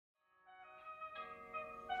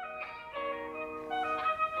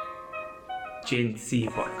Gen Z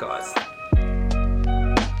podcast.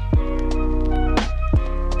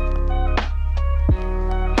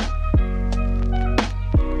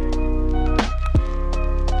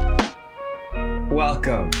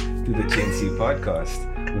 Welcome to the Gen Z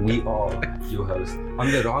podcast. We are your hosts.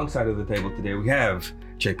 On the wrong side of the table today, we have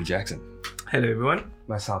JP Jackson, Hello, everyone.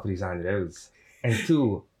 myself, Rizan Rose, and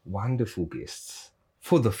two wonderful guests.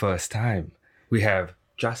 For the first time, we have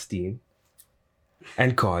Justine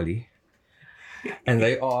and Carly, and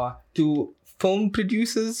they are two film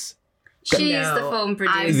producers. She's the film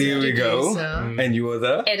producer. There we go. And you are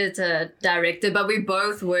the... Editor, director, but we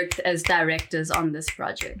both worked as directors on this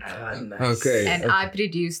project. Nice. Okay. And I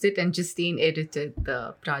produced it and Justine edited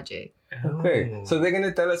the project. Okay, so they're going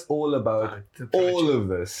to tell us all about the all of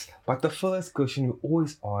this. But the first question we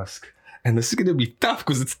always ask, and this is going to be tough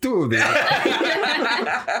because it's two of them.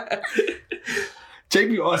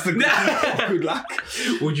 JP asked the question. Good luck.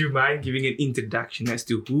 Would you mind giving an introduction as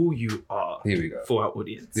to who you are Here we go. for our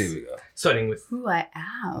audience? There we go. Starting with Who I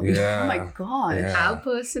am. Yeah. Oh my god. Yeah. How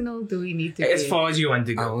personal do we need to as be? far as you want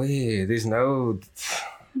to go. Oh, yeah, there's no...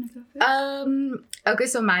 Okay,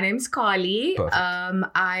 so my name's Carly. Perfect.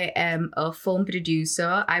 I am a film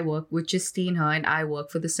producer. I work with Justine Her and I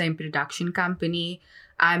work for the same production company.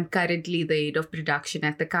 I'm currently the head of production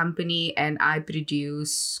at the company and I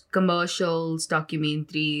produce commercials,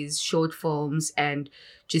 documentaries, short films, and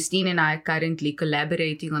Justine and I are currently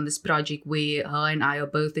collaborating on this project where her and I are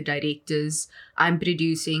both the directors. I'm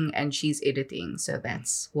producing and she's editing. So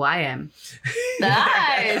that's who I am.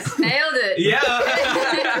 Nice. Nailed it.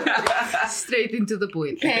 Yeah. Straight into the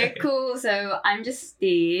point. Okay, cool. So I'm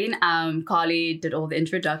Justine. Carly did all the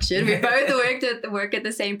introduction. We both work at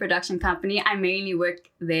the same production company. I mainly work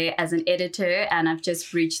there as an editor and I've just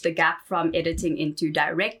bridged the gap from editing into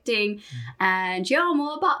directing. And yeah,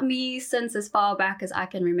 more about me since as far back as I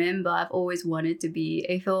can remember. I've always wanted to be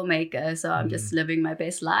a filmmaker, so I'm just living my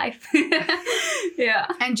best life. Yeah.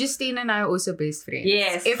 And Justine and I are also best friends.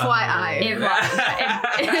 Yes. FYI.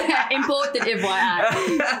 Important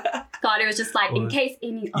FYI. Carly was just like, in case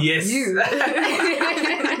any of Yes. you.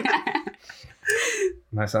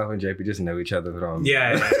 Myself and JP just know each other from...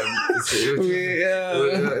 Yeah. Yeah.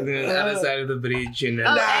 The other side of the bridge. And, Oh,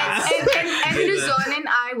 and Rizwan and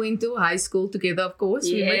I went to high school together, of course.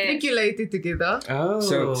 We Yes. matriculated together.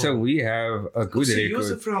 So we have a good So you're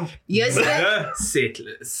record. from Yes, the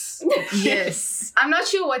settlers. yes. I'm not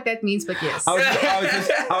sure what that means, but yes. I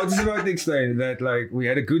was just about to explain that, like, we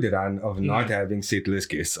had a good run of not having settlers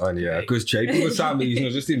guests on here because JP was some reason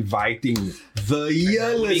was just inviting the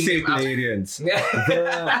yellow settlerians.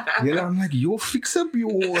 I'm like, yo, fix up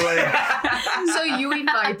your... Like, So you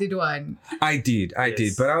invited one. I did,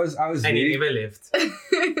 Yes. but I was And he very... never left.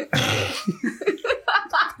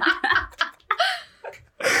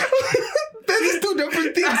 That is two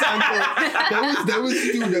different things, Uncle. That was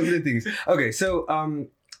two different things. Okay, so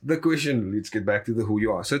the question, let's get back to the who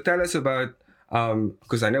you are. So tell us about,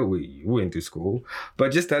 because I know you went to school,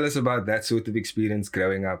 but just tell us about that sort of experience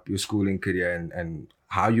growing up, your schooling career, and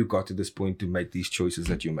how you got to this point to make these choices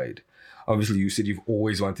that you made. Obviously, you said you've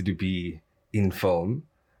always wanted to be in film,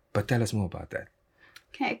 but tell us more about that.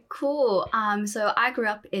 Okay, cool. So I grew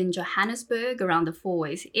up in Johannesburg around the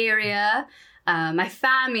Fourways area. My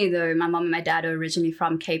family, though, my mom and my dad are originally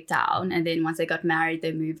from Cape Town. And then once they got married,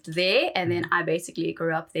 they moved there. And then I basically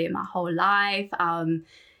grew up there my whole life.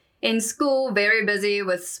 In school, very busy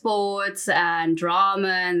with sports and drama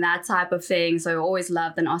and that type of thing. So I always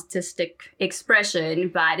loved an artistic expression.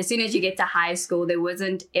 But as soon as you get to high school, there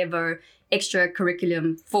wasn't ever extra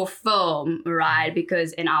curriculum for film, right?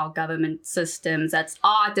 Because in our government systems, that's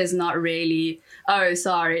art is not really... Oh,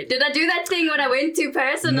 sorry. Did I do that thing when I went too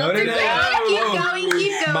personal? No. Keep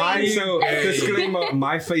going. Disclaimer,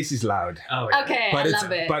 my face is loud. Oh, yeah. Okay, But I it's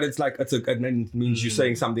love it. but it's like it means you're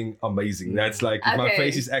saying something amazing. That's like if my Okay.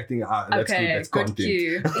 face is acting. That's good. That's content.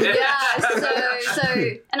 cue. Yeah, so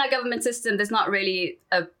in our government system, there's not really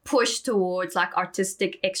a push towards like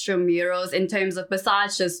artistic extramurals in terms of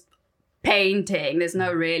besides just painting. There's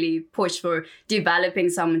no really push for developing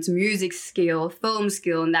someone's music skill, film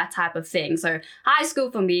skill, and that type of thing. So high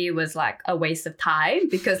school for me was like a waste of time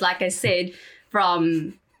because, like I said,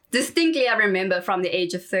 distinctly I remember from the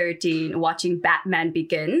age of 13 watching Batman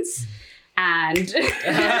Begins. And after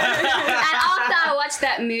I watched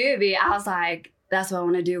that movie, I was like, that's what I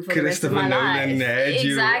want to do for the rest of Christopher my Nolan life. had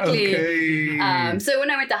you. Exactly. Okay. So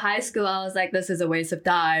when I went to high school, I was like, this is a waste of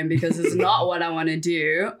time because it's not what I want to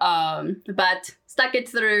do. But stuck it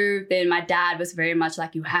through. Then my dad was very much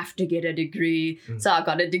like, you have to get a degree. So I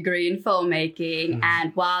got a degree in filmmaking.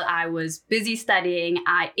 And while I was busy studying,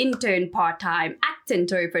 I interned part-time at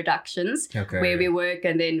Tintoy Productions, where we work.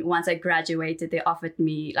 And then once I graduated, they offered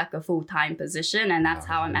me like a full-time position. And that's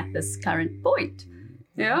how I'm at this current point.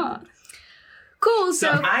 Yeah. Cool. So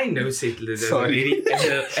So I know Settlers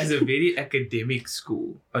as a very academic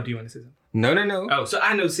school. Oh, do you want to say something? No. Oh, so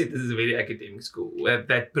I know Settlers is a very academic school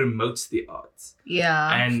that promotes the arts.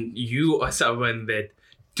 yeah. And you are someone that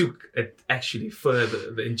took it actually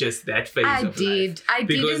further than just that phase I of did. life. I didn't.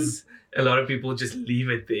 Because a lot of people just leave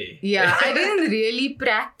it there. Yeah, I didn't really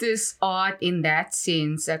practice art in that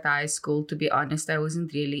sense at high school, to be honest. I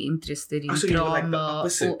wasn't really interested in Oh, so you were like the drama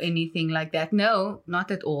opposite. or anything like that. No,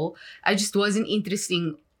 not at all. I just wasn't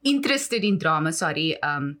interested in drama, sorry.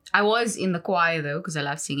 I was in the choir though, because I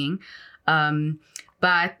love singing.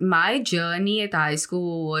 But my journey at high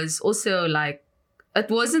school was also like, it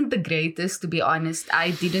wasn't the greatest, to be honest.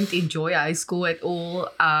 I didn't enjoy high school at all.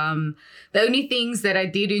 The only things that I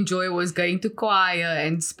did enjoy was going to choir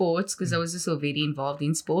and sports, because I was also very involved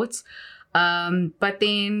in sports. But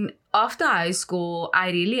then after high school,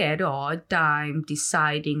 I really had a hard time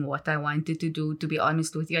deciding what I wanted to do, to be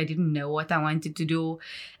honest with you. I didn't know what I wanted to do.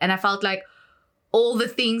 And I felt like all the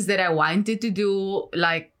things that I wanted to do,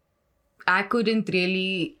 like, I couldn't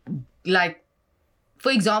really, like,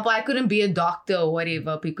 for example, I couldn't be a doctor or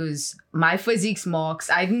whatever because my physics marks,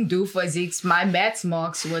 I didn't do physics. My maths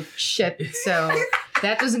marks were shit. So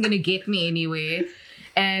that wasn't going to get me anywhere.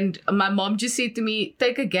 And my mom just said to me,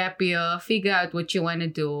 take a gap year, figure out what you want to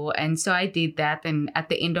do. And so I did that. And at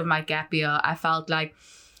the end of my gap year, I felt like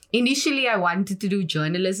initially I wanted to do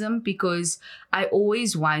journalism because I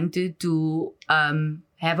always wanted to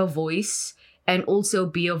have a voice and also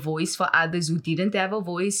be a voice for others who didn't have a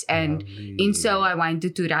voice. And so I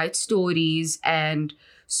wanted to write stories. And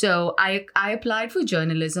so I applied for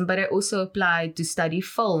journalism, but I also applied to study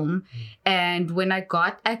film. And when I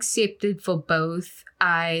got accepted for both,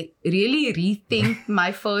 I really rethink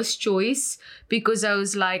my first choice because I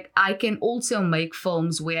was like, I can also make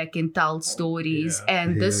films where I can tell stories.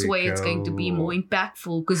 And There this we way it's going to be go. more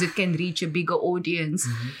impactful because it can reach a bigger audience.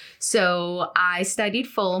 So I studied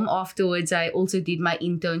film. Afterwards, I also did my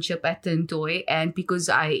internship at Tintoy. And because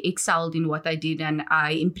I excelled in what I did and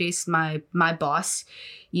I impressed my boss,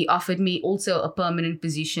 he offered me also a permanent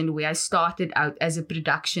position where I started out as a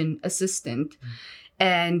production assistant.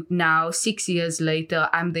 And now 6 years later,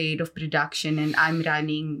 I'm the head of production and I'm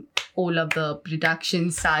running all of the production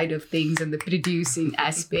side of things and the producing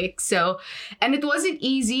aspect. So, and it wasn't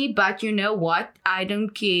easy, but you know what? I don't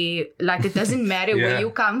care. Like, it doesn't matter where you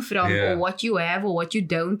come from or what you have or what you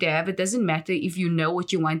don't have. It doesn't matter if you know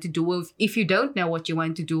what you want to do or if you don't know what you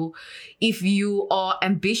want to do. If you are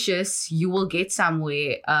ambitious, you will get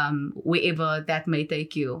somewhere, wherever that may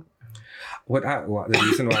take you. The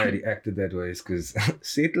reason why I reacted that way is because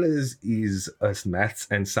Settlers is a maths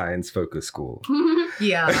and science focused school.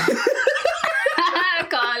 Yeah.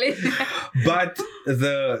 Carly. But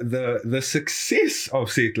the success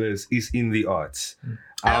of Settlers is in the arts.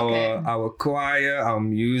 Our choir, our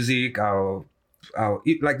music, our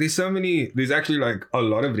like there's actually like a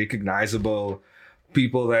lot of recognizable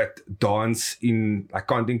people that dance in, like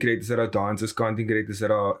content creators that are dancers, content creators that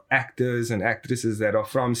are actors and actresses that are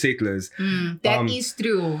from Settlers. That is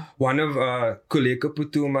true. One of Koleka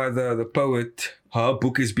Putuma, the poet, her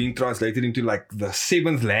book is being translated into like the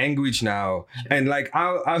 7th language now. And like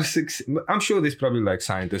our I'm sure there's probably like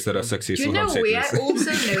scientists that are successful. You know from where I Settlers.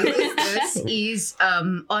 also noticed this is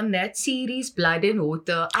on that series Blood and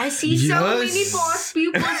Water. I see so many past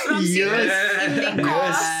pupils from Settlers in their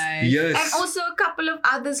cast. Yes. And also a couple of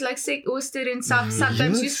others like Sek Ooster and stuff.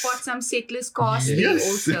 Sometimes you spot some Settlers cast there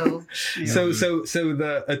also. So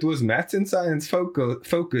it was maths and science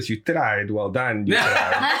focus. You tried. Well done. You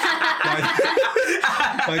tried.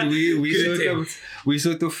 But we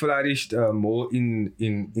sort of flourished more in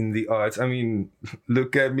the arts. I mean,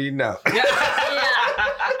 look at me now.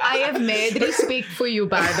 I have mad respect for you,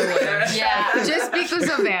 by the way. Yeah. Just because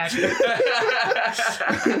of that.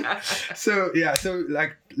 So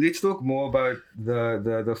like let's talk more about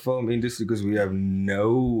the film industry because we have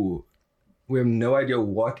no idea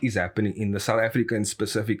what is happening in the South African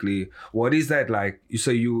specifically. What is that like?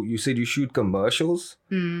 So you said you shoot commercials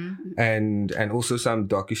and also some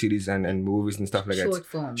docuseries and movies and stuff like Short that.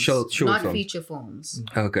 films. Short not films. feature films.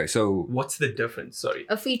 Okay, so What's the difference? Sorry.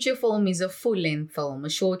 A feature film is a full-length film. A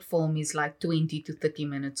short film is like 20 to 30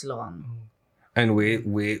 minutes long. And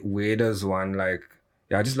where does one like,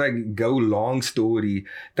 yeah, just like go long story.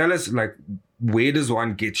 Tell us like, where does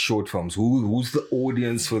one get short films? Who's the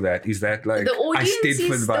audience for that? Is that like The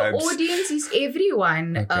vibes? audience is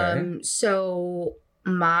everyone. Okay. So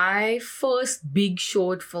my first big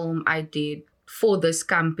short film I did for this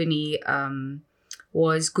company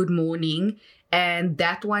was Good Morning. And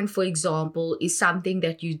that one, for example, is something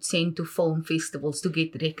that you'd send to film festivals to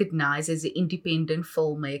get recognized as an independent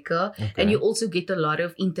filmmaker. Okay. And you also get a lot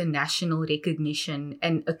of international recognition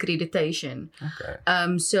and accreditation. Okay.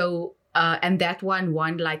 And that one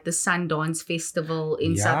won like the Sundance Festival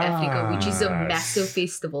in South Africa, which is a Yes. massive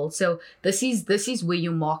festival. So this is where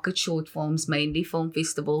you market short films, mainly film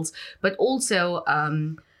festivals. But also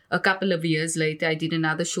a couple of years later, I did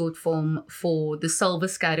another short film for the Silver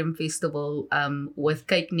Scarab Festival with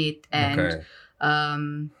KakeNet and Okay.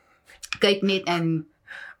 KakeNet and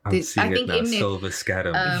I'm seeing I think it now. Mnet, Silver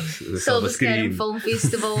Scarab. The Silver Scarab screen. Film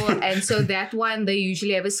Festival. And so that one, they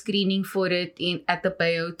usually have a screening for it at the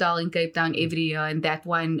Bay Hotel in Cape Town every year. And that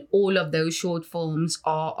one, all of those short films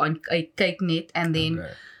are on KakeNet. And then, Okay.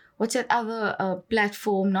 what's that other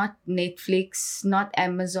platform? Not Netflix, not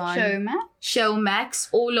Amazon. Showman? Showmax.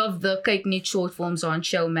 All of the KakeNet short films are on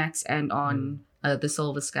Showmax and on the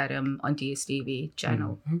Silver Scarab on DSTV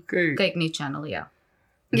channel. Okay. KakeNet channel, yeah.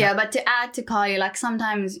 Yeah, but to add to Kali, like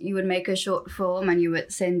sometimes you would make a short film and you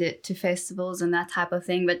would send it to festivals and that type of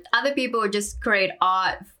thing. But other people would just create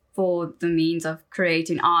art for the means of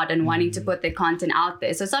creating art and wanting to put their content out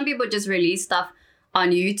there. So some people just release stuff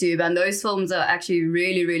on YouTube and those films are actually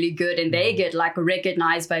really, really good and they get like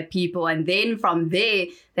recognized by people. And then from there,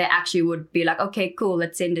 they actually would be like, okay, cool,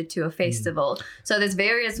 let's send it to a festival. So there's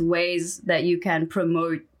various ways that you can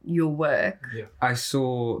promote your work. I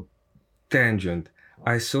saw Tangent.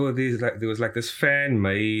 I saw these like there was like this fan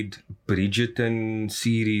made Bridgerton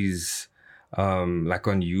series like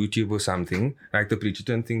on YouTube or something, like the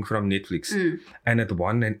Bridgerton thing from Netflix. And it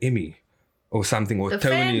won an Emmy or something, or The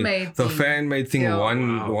Tony. fan-made The thing. fan-made thing Yeah.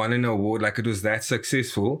 won an award, like it was that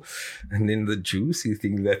successful. And then the juicy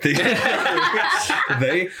thing that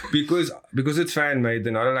they because it's fan-made,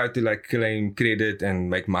 they're not allowed to like claim credit and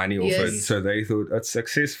make money off it. Yes. So they thought it's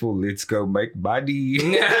successful, let's go make money.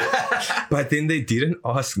 But then they didn't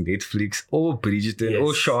ask Netflix or Bridgerton or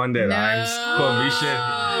Yes. Shonda Rhimes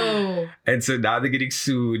permission. And so now they're getting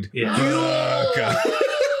sued. Yeah.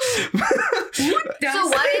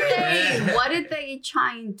 So what did they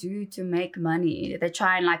try and do to make money? Did they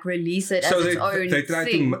try and like release it as So its own they tried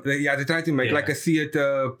thing? they tried to make Yeah. like a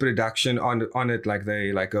theater production on it, like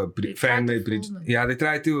they like a They tried fan to made bridge. film it. Yeah, they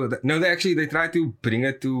tried to. No, they tried to bring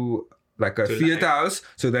it to like a To theater life. house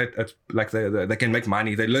so that it's like they can make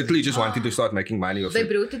money. They literally just wanted to start making money off They it.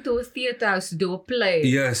 brought it to a theater house to do a play.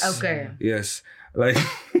 Yes. Okay. Yes. Like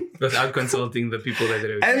Without consulting the people that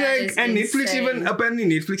are. and That like is and Netflix insane. even apparently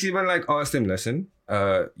Netflix even like asked them, listen,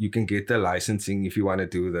 you can get the licensing if you want to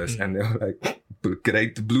do this, and they were like,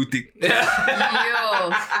 great, blue tick. Yo,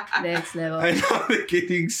 next level. And now they're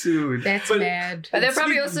getting sued. That's But- mad. But they're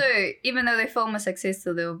probably also, even though their film was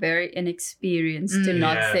successful, they were very inexperienced to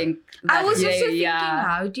not Yeah. think that I was also thinking, yeah.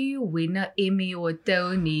 how do you win an Emmy or a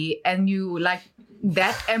Tony and you like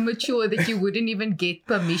that amateur that you wouldn't even get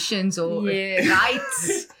permissions or Yeah.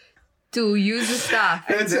 rights to use the stuff?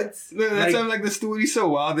 That's like- like the story's so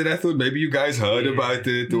wild that I thought maybe you guys heard Yeah. about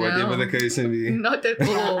it or No. whatever the case may be. Not at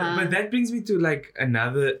all. But that brings me to like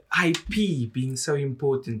another IP being so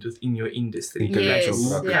important within your industry. Intellectual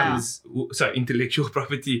Yes, property. yeah. Intellectual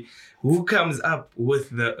property. Who comes up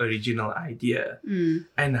with the original idea? Mm.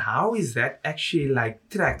 And how is that actually like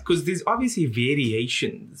tracked? Because there's obviously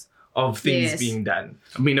variations of things Yes. being done.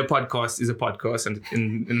 I mean, a podcast is a podcast and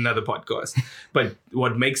in another podcast. But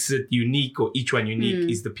what makes it unique or each one unique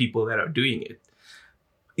is the people that are doing it.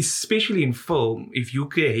 Especially in film, if you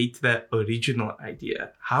create the original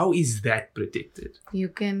idea, how is that protected? You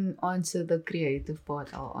can answer the creative part.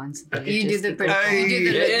 I'll answer the You do the logistical.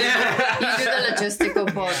 you do the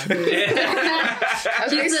logistical part.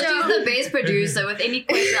 She's the best producer with any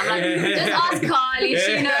question. I'm like, just ask Carly,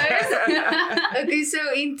 she knows. Okay, so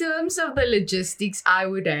in terms of the logistics, I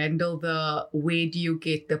would handle the where do you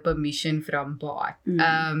get the permission from part.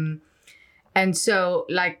 And so,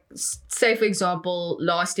 like, say for example,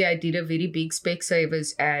 last year I did a very big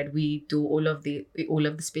Specsavers ad. We do all of the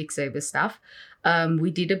Specsavers stuff.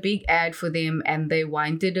 We did a big ad for them, and they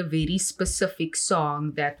wanted a very specific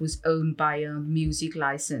song that was owned by a music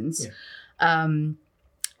license.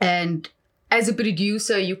 And as a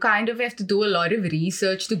producer, you kind of have to do a lot of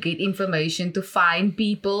research to get information, to find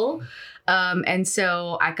people. And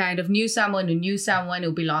so I kind of knew someone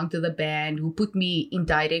who belonged to the band, who put me in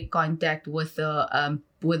direct contact with a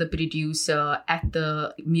producer at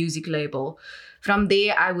the music label. From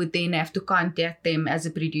there, I would then have to contact them as a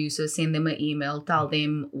producer, send them an email, tell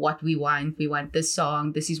them what we want. We want this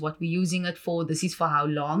song. This is what we're using it for. This is for how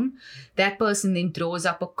long. That person then draws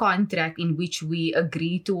up a contract in which we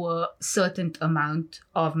agree to a certain amount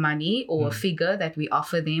of money or a figure that we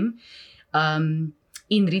offer them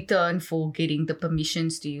in return for getting the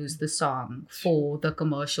permissions to use the song for the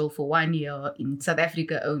commercial for 1 year in South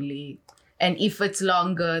Africa only. And if it's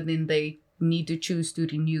longer, then they need to choose to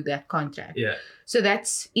renew that contract. Yeah. So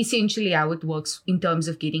that's essentially how it works in terms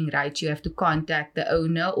of getting rights. You have to contact the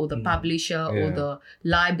owner or the publisher or the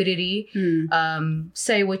library,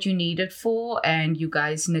 say what you need it for, and you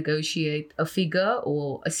guys negotiate a figure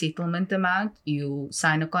or a settlement amount. You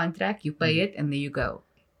sign a contract, you pay it, and there you go.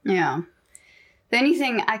 Yeah. The only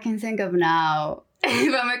thing I can think of now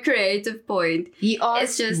from a creative point, He asks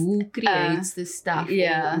it's just who creates the stuff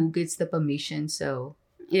yeah. or who gets the permission. So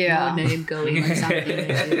yeah. no name going on something.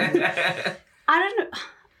 I don't know.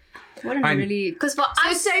 What am I really? Because for So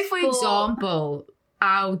us, say for example,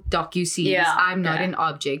 our docu-series, Yeah, I'm not okay. an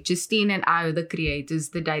object. Justine and I are the creators,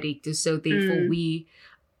 the directors. So therefore we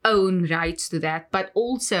own rights to that. But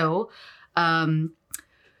also,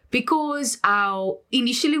 because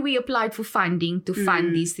initially we applied for funding to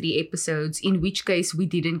fund these 3 episodes, in which case we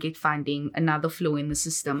didn't get funding, another flaw in the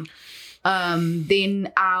system.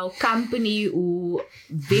 Then our company, who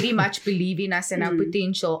very much believe in us and our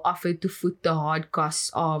potential, offered to foot the hard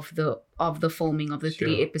costs of the filming of the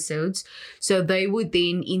 3 episodes. So they would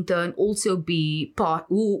then in turn also be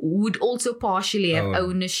who would also partially have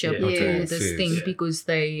ownership of all Yes. this thing because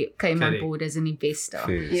they came on board as an investor.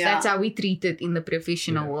 Yeah. That's how we treat it in the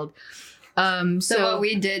professional world. So what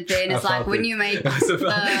we did then is like when you make the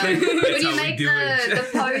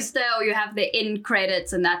poster or you have the end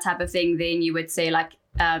credits and that type of thing, then you would say like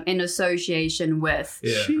in association with,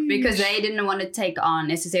 because they didn't want to take on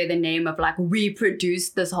necessarily the name of like we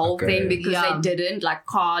produced this whole thing, because they didn't. Like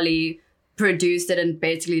Carly produced it and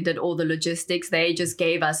basically did all the logistics. They just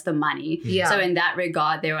gave us the money. Yeah. So in that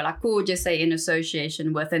regard, they were like, cool, just say in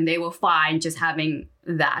association with, and they were fine just having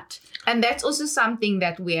that. And that's also something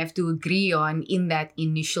that we have to agree on in that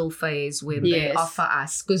initial phase when they offer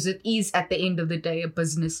us, because it is at the end of the day a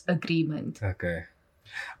business agreement. Okay.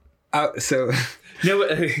 So No,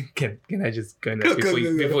 can I just go now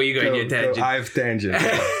before you go on your tangent? I've tangent.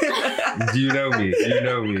 You know me. You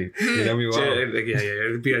know me well.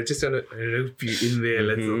 Yeah. Just want to rope you in there a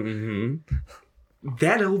little.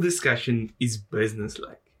 That whole discussion is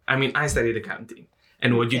business-like. I mean, I studied accounting,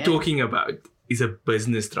 and what you're talking about is a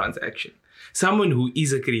business transaction. Someone who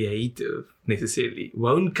is a creative necessarily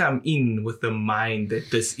won't come in with the mind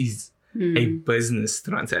that this is a business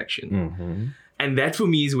transaction. And that for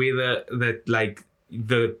me is where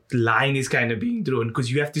the line is kind of being drawn,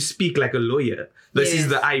 because you have to speak like a lawyer. This is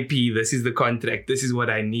the IP, this is the contract, this is what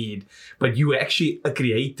I need. But you are actually a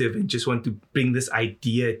creative and just want to bring this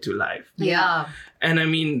idea to life. Yeah. And I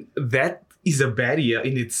mean, that is a barrier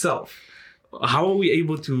in itself. How are we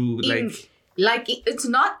able to it's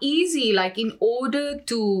not easy. Like in order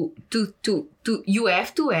to you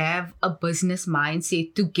have to have a business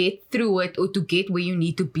mindset to get through it, or to get where you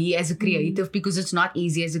need to be as a creative, because it's not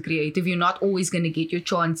easy as a creative. You're not always going to get your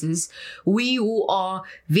chances. We who are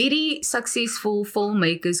very successful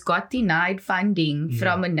filmmakers got denied funding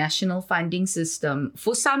from a national funding system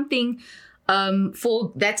for something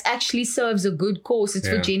for that actually serves a good cause. It's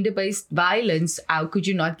for gender-based violence. How could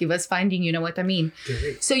you not give us funding? You know what I mean?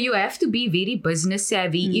 Correct. So you have to be very business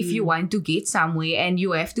savvy if you want to get somewhere, and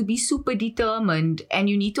you have to be super determined, and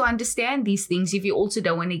you need to understand these things if you also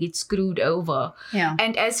don't want to get screwed over. Yeah.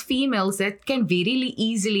 And as females, that can very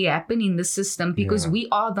easily happen in the system because we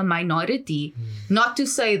are the minority. Not to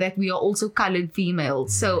say that we are also colored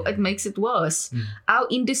females. So it makes it worse. Our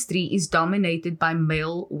industry is dominated by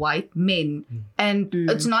male white men. And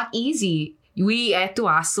it's not easy. We had to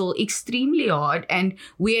hustle extremely hard, and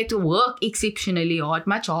we had to work exceptionally hard,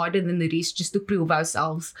 much harder than the rest, just to prove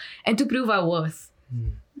ourselves and to prove our worth.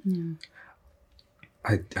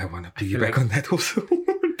 I want to piggyback on that also.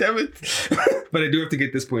 Damn it. But I do have to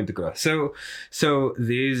get this point across. So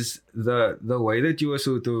there's the way that you are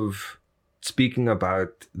sort of speaking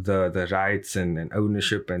about the rights and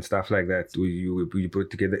ownership and stuff like that you put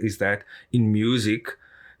together, is that in music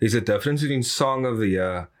there's a difference between Song of the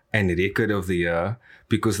Year and Record of the Year,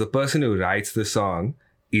 because the person who writes the song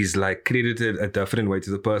is like credited a different way to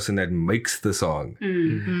the person that makes the song.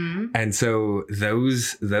 And so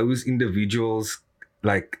those individuals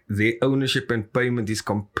like their ownership and payment is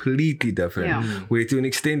completely different. Yeah. Where to an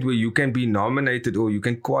extent where you can be nominated or you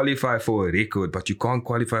can qualify for a record, but you can't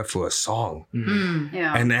qualify for a song.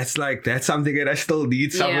 Yeah. And that's something that I still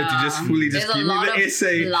need someone to just fully just There's give a me lot the of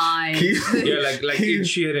essay. lines. Yeah, like Ed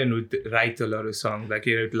Sheeran would write a lot of songs, like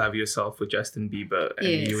you know, "Love Yourself" with Justin Bieber, and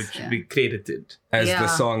Yes, he would yeah. be credited. As Yeah. the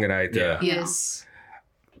songwriter. Yeah. Yes.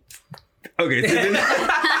 Okay,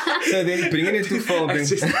 so then bringing it to film. It's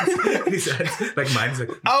just, like mine's like,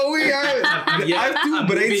 Oh, we are. Yeah, I have 2 I'm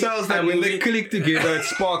brain moving- cells that I'm when they moving. click together, it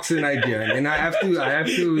sparks an idea, and I have to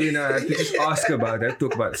just ask about that,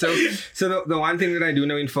 talk about it. So the one thing that I do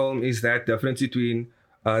know in film is that difference between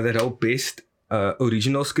that whole best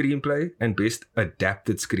original screenplay and best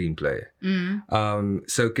adapted screenplay.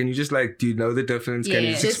 So can you just do you know the difference? Can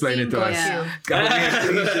you just explain it to us? Yeah.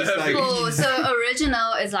 Please, So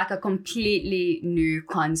original is like a completely new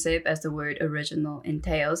concept, as the word original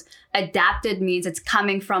entails. Adapted means it's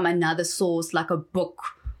coming from another source, like a book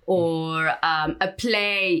or a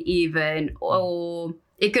play even, or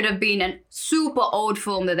it could have been a super old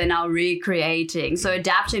film that they're now recreating. So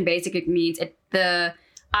adaptation basically means the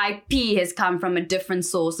IP has come from a different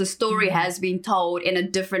source. The story has been told in a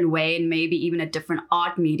different way and maybe even a different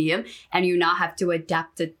art medium, and you now have to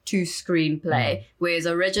adapt it to screenplay. Whereas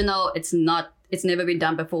original, it's never been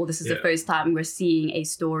done before. This is the Yeah. first time we're seeing a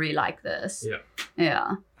story like this. Yeah.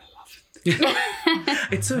 Yeah.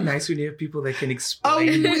 It's so nice when you have people that can Oh,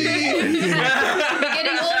 explain. really? You're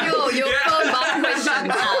getting all your phone back questions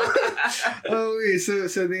now. Oh, wait.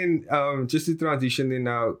 So then, just to transition then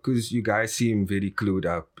now, because you guys seem very clued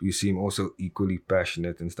up, you seem also equally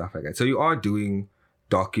passionate and stuff like that. So you are doing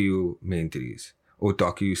documentaries or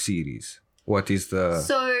docu-series. What is the...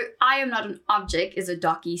 So I Am Not an Object is a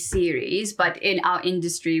docu-series, but in our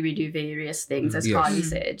industry, we do various things, as Yes. Carly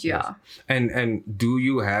said. Yeah. And do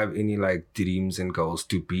you have any dreams and goals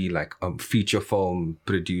to be a feature film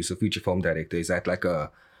producer, feature film director? Is that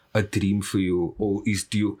a dream for you, or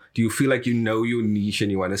do you feel like you know your niche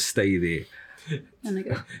and you want to stay there? And I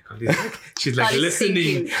go, She's like Carly's listening,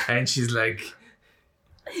 thinking. and she's like,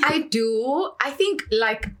 I do. I think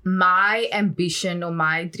my ambition or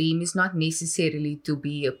my dream is not necessarily to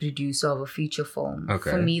be a producer of a feature film.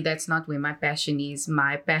 Okay. For me, that's not where my passion is.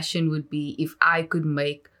 My passion would be if I could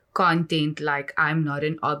make content like I'm Not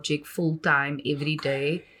an Object full time every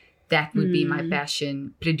day. That would be my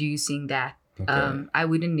passion, producing that. Okay. I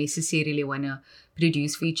wouldn't necessarily want to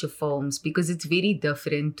produce feature films because it's very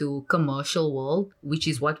different to commercial world, which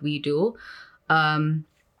is what we do.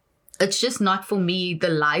 It's just not for me, the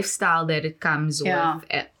lifestyle that it comes Yeah.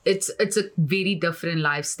 with. It's a very different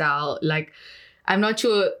lifestyle. I'm not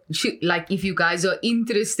sure, if you guys are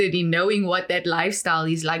interested in knowing what that lifestyle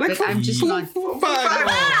is like, but I'm just not.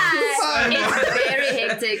 It's very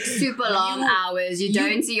hectic, super long hours. You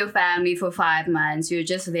don't see your family for 5 months. You're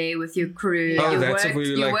just there with your crew. Oh, you that's work, where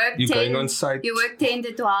you're going on site. You work 10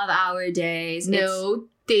 to 12-hour days. No,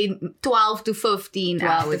 12 to 15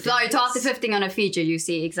 hours. 12 to 15 on a feature, you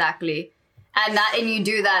see, exactly. And you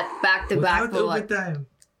do that back to back without for what? overtime.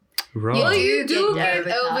 Right. You do get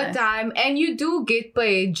get overtime and you do get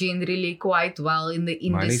paid generally quite well in the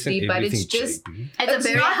Money isn't industry, but it's everything, just JB. It's a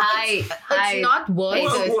very high. it's not worth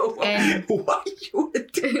it. And Why you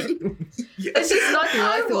attacking? it's just not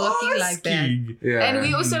worth working like that. Yeah. And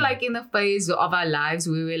we also in the phase of our lives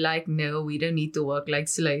we were like, no, we don't need to work like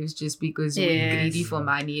slaves just because we're Yes. greedy for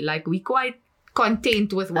money. We're quite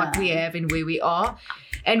content with what we have and where we are.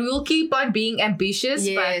 And we'll keep on being ambitious,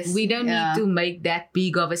 Yes, but we don't yeah. need to make that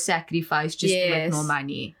big of a sacrifice just to make Yes. more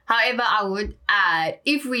money. However, I would add,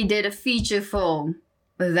 if we did a feature film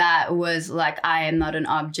that was like I Am Not an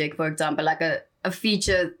Object, for example, like a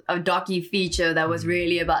docu feature that was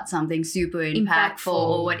really about something super impactful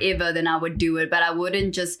or whatever, then I would do it. But I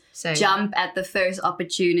wouldn't just So jump at the first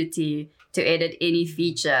opportunity to edit any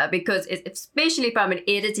feature, because especially from an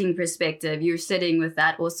editing perspective, you're sitting with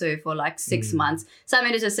that also for 6 months. Some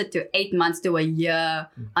editors sit to 8 months to a year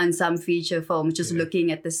on some feature films, just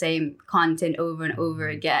looking at the same content over and over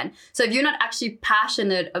again. So if you're not actually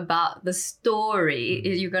passionate about the story,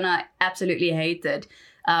 you're gonna absolutely hate it.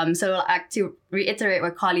 So to reiterate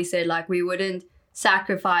what Carly said, we wouldn't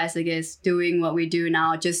sacrifice, I guess, doing what we do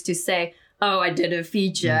now just to say, oh, I did a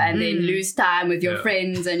feature, and then lose time with your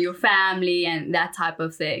friends and your family and that type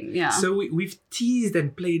of thing. Yeah. So we've teased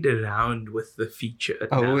and played around with the feature.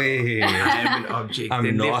 Oh, now. wait. I am an object. I'm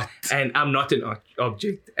and not. And I'm not an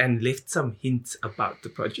object, and left some hints about the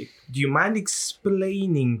project. Do you mind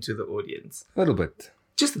explaining to the audience? A little bit.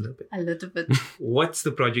 Just a little bit. A little bit. What's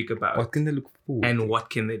the project about? What can they look for? And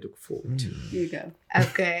what can they look forward to? Here you go.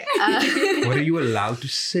 Okay. What are you allowed to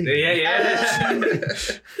say?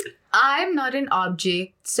 Yeah. I'm Not an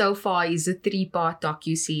Object so far is a 3-part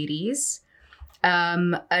docu-series.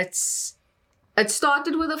 It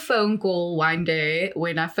started with a phone call one day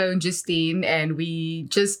when I phoned Justine, and we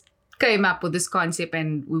just came up with this concept,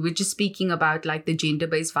 and we were just speaking about like the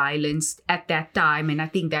gender-based violence at that time, and I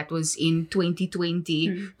think that was in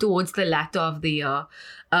 2020 towards the latter of the year.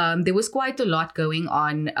 There was quite a lot going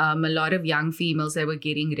on, a lot of young females that were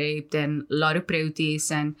getting raped and a lot of protests,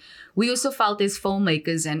 and we also felt as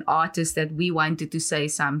filmmakers and artists that we wanted to say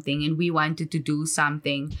something and we wanted to do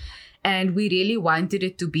something. And we really wanted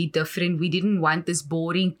it to be different. We didn't want this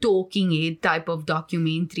boring talking head type of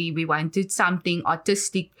documentary. We wanted something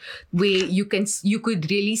artistic where you could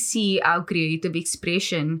really see our creative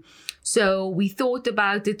expression. So we thought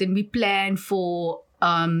about it and we planned for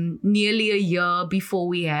nearly a year before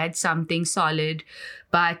we had something solid.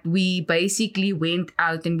 But we basically went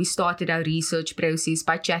out and we started our research process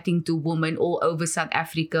by chatting to women all over South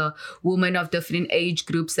Africa, women of different age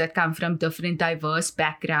groups that come from different diverse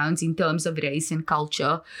backgrounds in terms of race and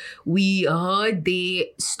culture. We heard their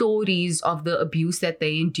stories of the abuse that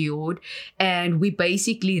they endured, and we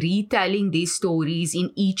basically retelling their stories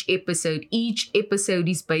in each episode. Each episode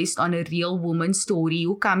is based on a real woman's story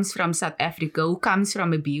who comes from South Africa, who comes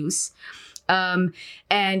from abuse.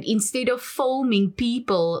 And instead of filming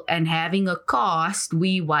people and having a cast,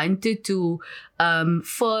 we wanted to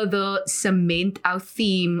further cement our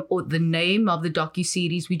theme or the name of the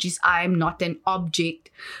docuseries, which is I Am Not an Object,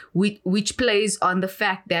 which plays on the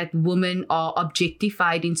fact that women are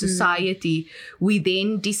objectified in society. We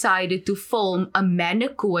then decided to film a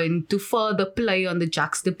mannequin to further play on the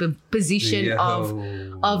juxtaposition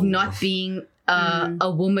of not being a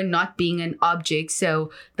woman, not being an object. So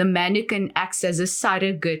the mannequin acts as a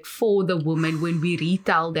surrogate for the woman when we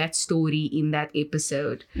retell that story in that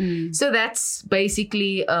episode. So that's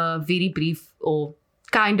basically a very brief, or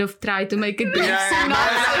kind of try to make it brief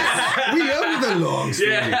synopsis. We are with a long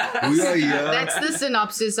story. Yeah. We are here. That's the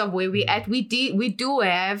synopsis of where we're at. We do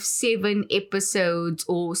have 7 episodes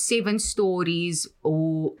or 7 stories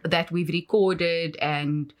that we've recorded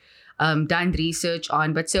and done research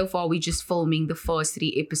on, but so far we're just filming the first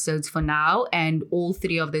 3 episodes for now, and all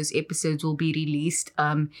 3 of those episodes will be released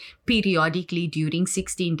periodically during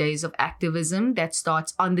 16 Days of Activism that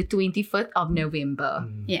starts on the 25th of November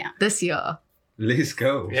this year. Let's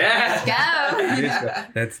go. Yeah. Go.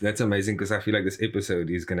 Let's go. That's amazing, because I feel like this episode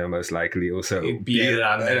is gonna most likely also Be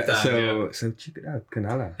around that time, so check it out,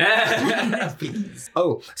 Kanala. Please.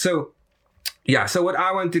 So what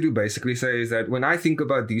I want to do basically say is that when I think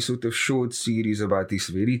about these sort of short series about these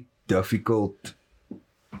very difficult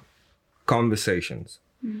conversations,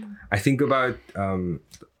 I think about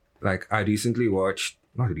like I watched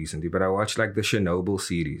like the Chernobyl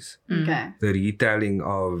series, Okay. the retelling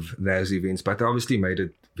of those events, but they obviously made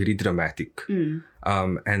it very dramatic.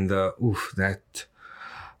 And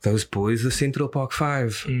those boys, the Central Park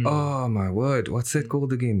 5. Oh my word, what's that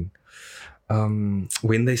called again? When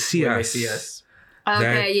They See When They Us. See Us.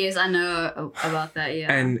 Okay, yes, I know about that,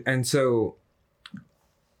 yeah. And so,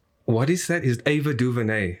 what is that? Is it Ava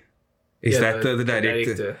DuVernay? Is that the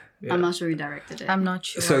director? Yeah. I'm not sure who directed it. I'm not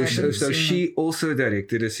sure. So I haven't seen she it. also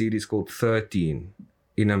directed a series called 13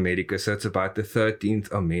 in America. So it's about the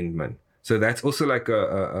 13th Amendment. So that's also like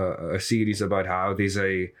a series about how there's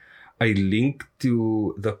a link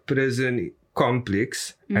to the prison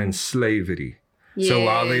complex and slavery. So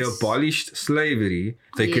while they Yes. abolished slavery,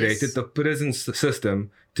 they Yes. created the prison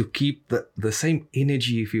system to keep the same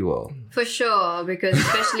energy, if you will. For sure, because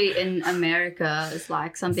especially in America, it's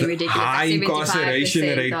like something ridiculous. High like incarceration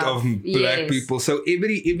 75% rate of black yes. people. So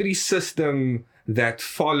every system that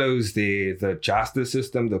follows the justice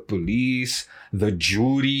system, the police, the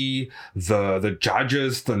jury, the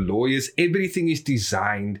judges, the lawyers, everything is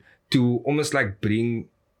designed to almost like bring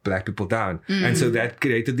black people down. And so that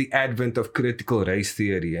created the advent of critical race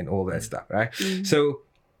theory and all that stuff, right? So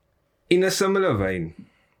in a similar vein,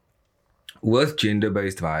 with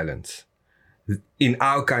gender-based violence, in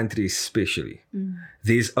our country especially,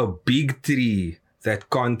 there's a big tree that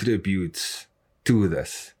contributes to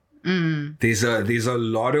this. There's a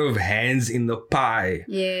lot of hands in the pie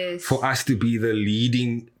Yes. for us to be the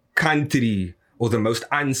leading country or the most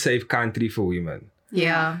unsafe country for women.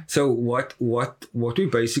 Yeah. So what we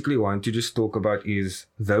basically want to just talk about is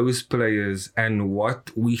those players and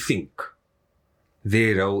what we think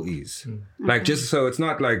their role is. Like, just so it's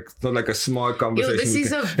not like a smart conversation. This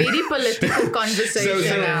is a very political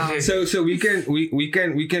conversation now. So we can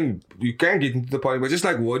get into the point, but just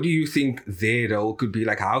like, what do you think their role could be?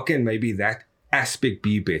 Like, how can maybe that aspect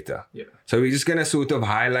be better? Yeah. So we're just gonna sort of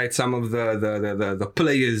highlight some of the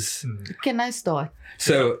players. Can I start?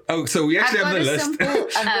 So we actually have the list.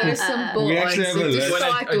 I've got a simple We actually have a answer to list.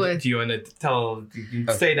 start with. Do you want to tell?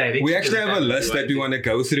 Say directly. We actually have a list that we want to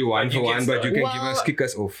go through one for one, but you can kick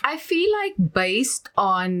us off. I feel like based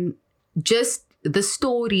on just the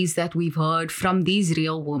stories that we've heard from these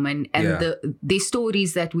real women and the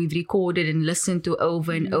stories that we've recorded and listened to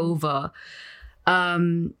over and over,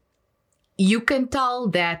 you can tell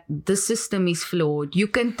that the system is flawed. You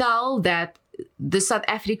can tell that the South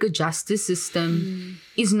Africa justice system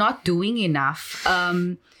is not doing enough.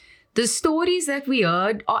 The stories that we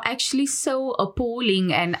heard are actually so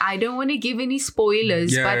appalling, and I don't want to give any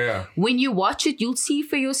spoilers, but when you watch it, you'll see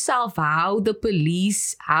for yourself how the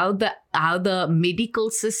police, how the medical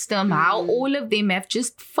system, how all of them have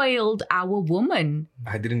just failed our women.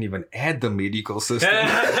 I didn't even add the medical system.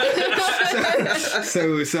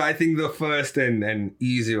 So I think the first and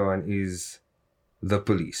easy one is the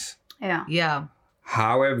police. Yeah.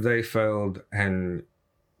 How have they failed, and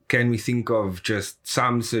can we think of just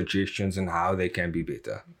some suggestions on how they can be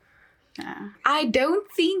better? I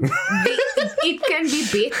don't think it can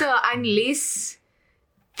be better unless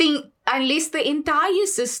the entire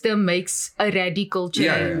system makes a radical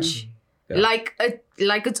change. Yeah. Like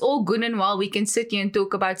it's all good and well. We can sit here and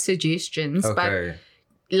talk about suggestions, but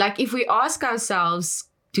like if we ask ourselves,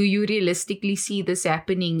 do you realistically see this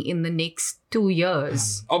happening in the next 2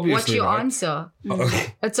 years? Obviously what's your not. answer?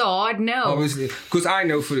 It's a hard no. Obviously, because I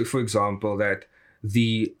know, for example, that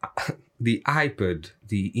the IPID,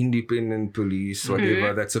 the independent police,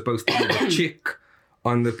 whatever, that's supposed to be the check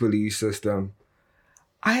on the police system,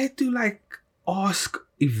 I had to ask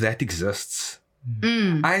if that exists.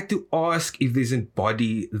 I had to ask if there's a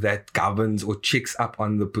body that governs or checks up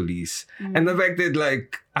on the police. And the fact that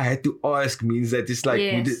I had to ask means that it's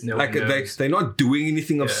they're not doing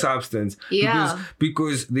anything of substance.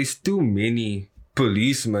 Because there's too many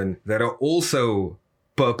policemen that are also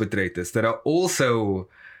perpetrators, that are also,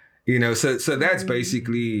 so that's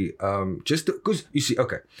basically just because you see,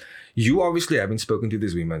 you obviously haven't spoken to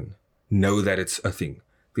these women, know that it's a thing.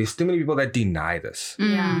 There's too many people that deny this.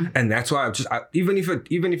 And that's why even if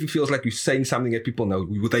it feels like you're saying something that people know,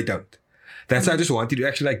 they don't. That's why I just wanted to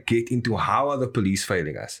actually get into how are the police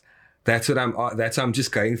failing us. That's what I'm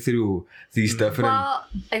just going through these different. Well,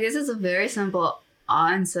 I guess it's a very simple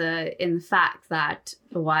answer in the fact that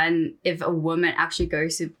if a woman actually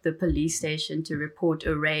goes to the police station to report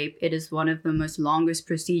a rape, it is one of the most longest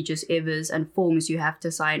procedures ever and forms you have to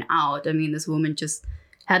sign out. I mean, this woman just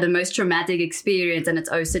had the most traumatic experience and it's,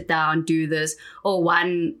 sit down, do this. Or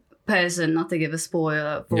one person, not to give a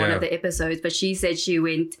spoiler for one of the episodes, but she said she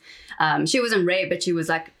went, she wasn't raped, but she was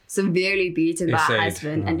severely beaten by her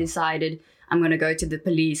husband and decided, I'm going to go to the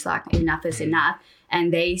police, enough is enough.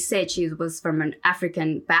 And they said she was from an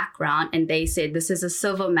African background and they said, this is a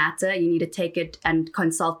civil matter. You need to take it and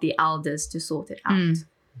consult the elders to sort it out.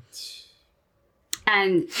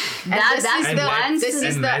 And this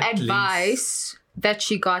is the advice that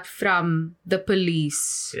she got from the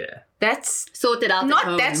police. Yeah. That's sorted out.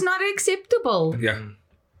 That's not acceptable. Yeah.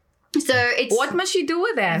 So it's what must she do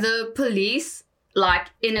with that? The police,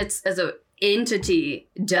 in its as a entity,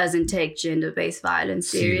 doesn't take gender-based violence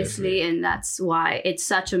seriously, and that's why it's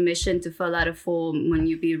such a mission to fill out a form when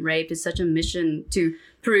you've been raped. It's such a mission to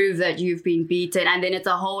prove that you've been beaten, and then it's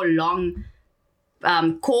a whole long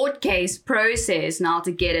court case process now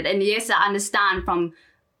to get it. And yes, I understand from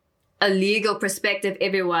a legal perspective,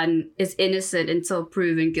 everyone is innocent until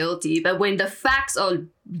proven guilty. But when the facts are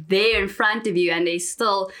there in front of you and they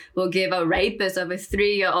still will give a rapist of a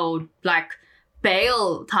 3-year-old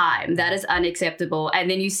bail time, that is unacceptable. And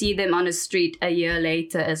then you see them on the street a year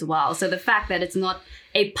later as well. So the fact that it's not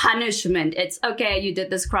a punishment, it's okay, you did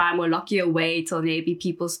this crime, we'll lock you away till maybe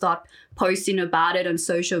people start posting about it on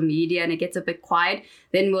social media and it gets a bit quiet,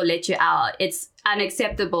 then we'll let you out. It's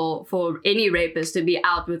unacceptable for any rapist to be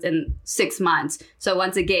out within 6 months. So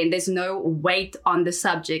once again, there's no weight on the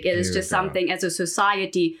subject. It is just something as a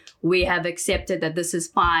society we have accepted that this is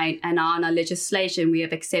fine, and now in our legislation we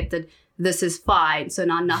have accepted this is fine. So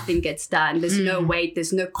now nothing gets done. There's no weight,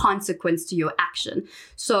 there's no consequence to your action.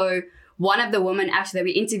 So one of the women actually that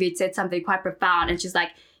we interviewed said something quite profound, and she's like,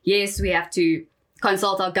 yes, we have to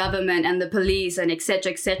consult our government and the police and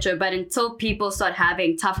etc. But until people start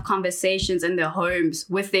having tough conversations in their homes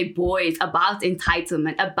with their boys about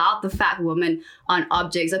entitlement, about the fact women aren't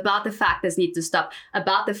objects, about the fact this needs to stop,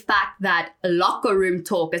 about the fact that locker room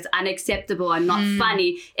talk is unacceptable and not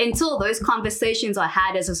funny, until those conversations are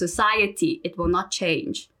had as a society, it will not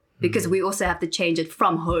change, because we also have to change it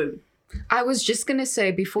from home. I was just going to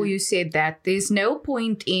say, before you said that, there's no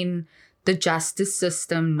point in the justice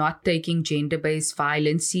system not taking gender-based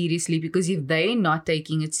violence seriously, because if they're not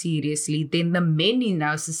taking it seriously, then the men in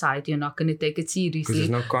our society are not going to take it seriously.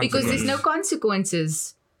 Because there's no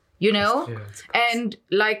consequences, you know? And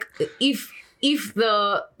like, if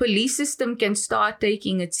the police system can start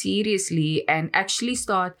taking it seriously and actually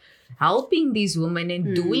start helping these women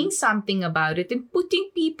and doing something about it and putting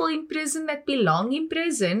people in prison that belong in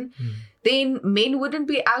prison, then men wouldn't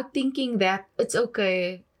be out thinking that it's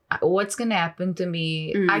okay. What's gonna happen to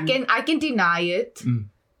me? I can deny it.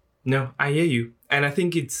 No, I hear you. And I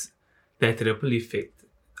think it's that ripple effect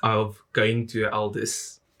of going to your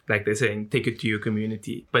elders, like they're saying, take it to your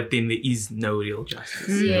community, but then there is no real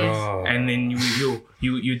justice. Yes. Oh. And then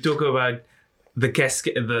you talk about the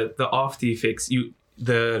cascade, the after effects,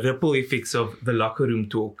 the ripple effects of the locker room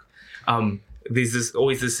talk. There's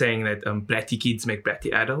always this saying that bratty kids make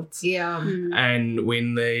bratty adults. Yeah. And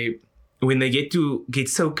when they get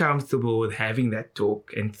so comfortable with having that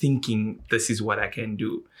talk and thinking this is what I can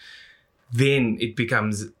do, then it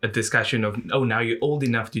becomes a discussion of, oh, now you're old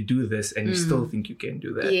enough to do this and you still think you can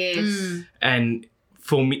do that. Yes. And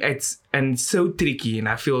for me, it's so tricky. And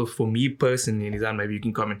I feel for me personally, and Nizam, maybe you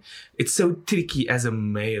can comment, it's so tricky as a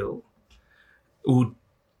male who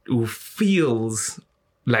feels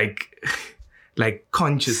like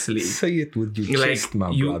consciously. Say it with your chest,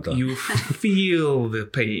 my brother. You feel the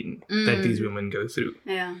pain that these women go through.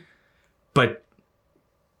 Yeah. But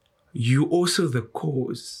you also the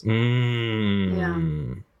cause. Yeah.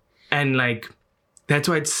 And like, that's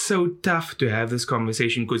why it's so tough to have this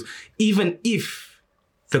conversation, because even if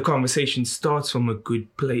the conversation starts from a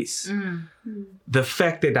good place, the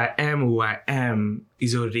fact that I am who I am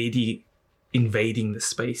is already invading the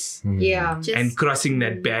space Yeah. and crossing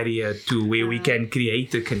that barrier to where we can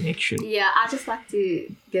create a connection. Yeah, I just like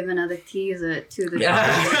to give another teaser to the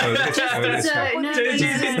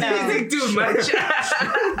Teasing too much.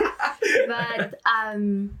 But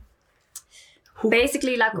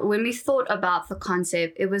basically, like, when we thought about the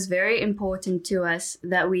concept, it was very important to us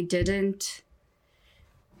that we didn't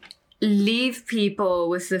leave people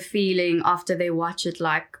with the feeling after they watch it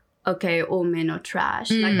like, okay, all men are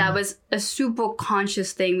trash. Like, that was a super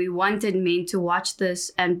conscious thing. We wanted men to watch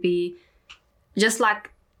this and be just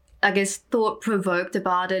like, I guess, thought-provoked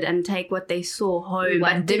about it and take what they saw home.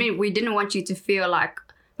 We didn't want you to feel like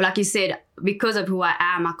you said, because of who I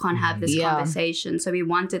am, I can't have this conversation. So we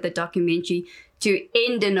wanted the documentary to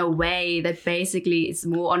end in a way that basically is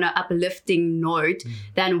more on an uplifting note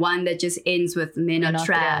than one that just ends with men are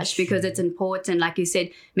trash. Because it's important, like you said,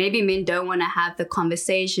 maybe men don't want to have the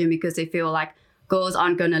conversation because they feel like girls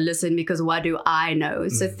aren't going to listen because what do I know?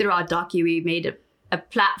 So through our docu, we made a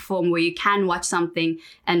platform where you can watch something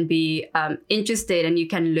and be interested, and you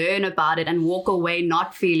can learn about it and walk away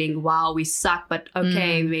not feeling, wow, we suck, but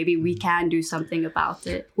okay, maybe we can do something about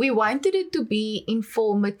it. We wanted it to be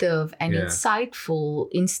informative and insightful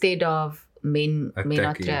instead of men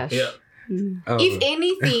are trash. Yeah. If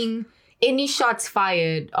anything, any shots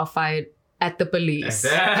fired are fired at the police.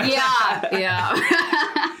 Yeah.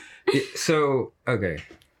 So, okay.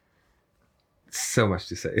 So much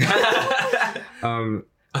to say.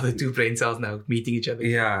 Are the two brain cells now meeting each other?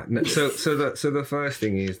 Yeah. No, so the first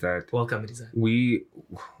thing is that Welcome, Riza. we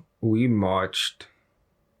marched,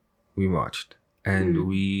 and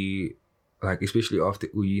we, like, especially after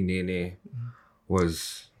Uyi Nene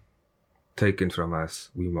was taken from us,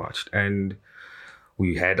 we marched, and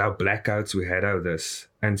we had our blackouts, we had our this,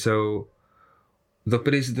 and so the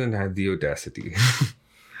president had the audacity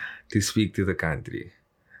to speak to the country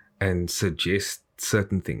and suggest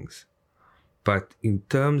certain things. But in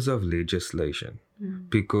terms of legislation,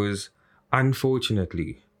 because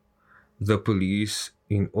unfortunately, the police,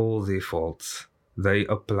 in all their faults, they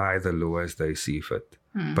apply the law as they see fit.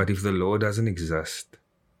 But if the law doesn't exist,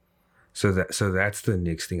 so that's the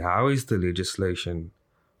next thing. How is the legislation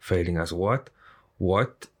failing us? What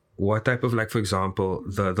type of, like, for example,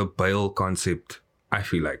 the bail concept, I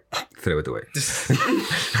feel like throw it away.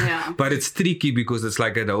 Yeah. But it's tricky because it's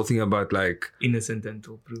like a whole thing about, like, Innocent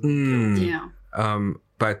until proven guilty. Yeah.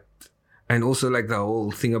 but and also, like, the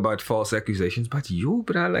whole thing about false accusations. But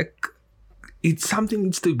bruh, like, it's something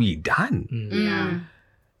needs to be done. Yeah.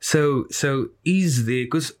 So is there,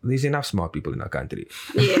 because there's enough smart people in our country.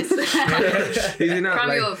 Yes. There's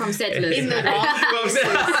enough, From settlers. In the wrong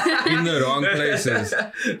in the wrong places.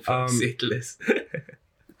 Settlers.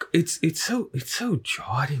 It's so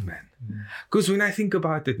jarring, man. Because when I think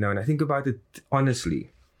about it now, and I think about it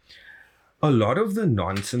honestly, a lot of the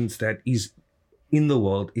nonsense that is in the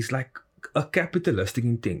world is like a capitalistic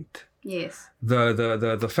intent. Yes.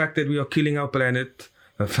 The fact that we are killing our planet,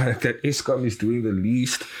 the fact that Eskom is doing the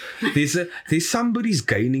least, there's somebody's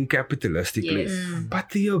gaining capitalistically. Yes. But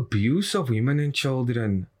the abuse of women and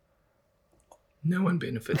children, No one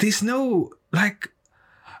benefits. there's no, like,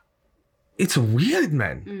 it's weird,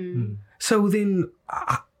 man. So then,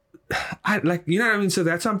 I like, you know what I mean? So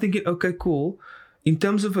that's, I'm thinking, okay, cool. In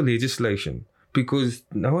terms of a legislation, because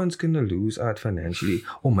no one's going to lose out financially.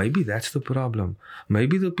 Or maybe that's the problem.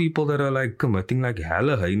 Maybe the people that are like committing like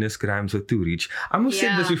hella heinous crimes are too rich. I must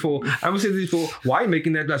say this before. Why are you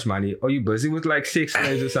making that much money? Are you busy with like sex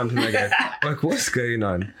slaves or something like that? Like, what's going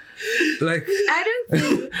on? Like, I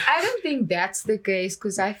don't think that's the case,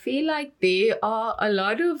 because I feel like there are a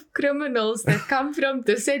lot of criminals that come from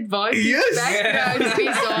disadvantaged backgrounds.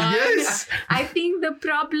 Yes. I think the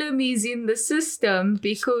problem is in the system,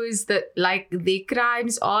 because their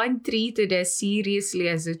crimes aren't treated as seriously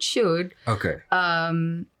as it should. okay.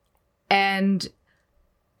 And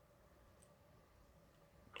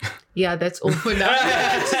yeah, that's all for now.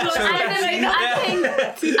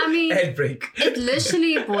 I mean, Head break. it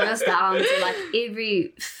literally boils down to like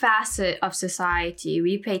every facet of society.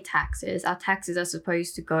 We pay taxes. Our taxes are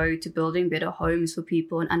supposed to go to building better homes for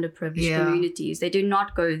people in underprivileged communities. They do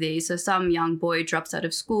not go there. So some young boy drops out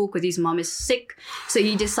of school because his mom is sick. So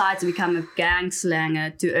he decides to become a gang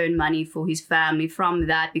slanger to earn money for his family from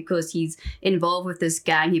that, because he's involved with this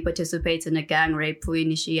gang. He participates in a gang rape for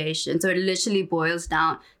initiation. So it literally boils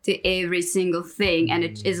down to every single thing, and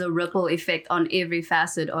it is a ripple effect on every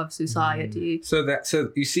facet of society. So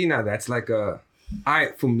you see now, that's like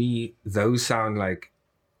for me, those sound like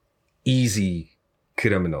easy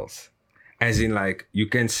criminals. As in, like, you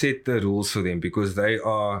can set the rules for them because they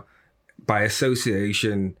are, by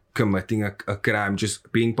association, committing a crime,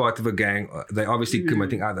 just being part of a gang. They're obviously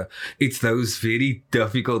committing other. It's those very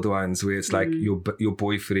difficult ones where it's like your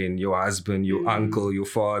boyfriend, your husband, your uncle, your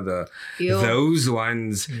father. Those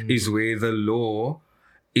ones is where the law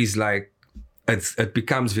is like, it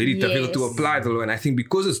becomes very difficult to apply the law. And I think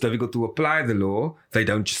because it's difficult to apply the law, they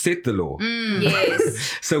don't set the law.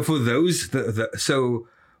 Yes. So for those, so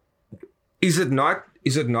is it not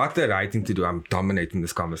the right thing to do? I'm dominating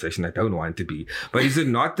this conversation. I don't want to be. But is it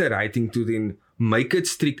not the right thing to then make it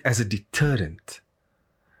strict as a deterrent?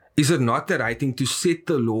 Is it not the right thing to set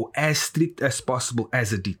the law as strict as possible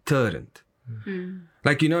as a deterrent?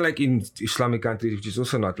 Like, you know, like in Islamic countries, which is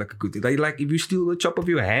also not like a good thing. They like, if you steal the chop of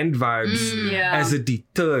your hand vibes as a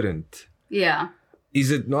deterrent. Yeah. Is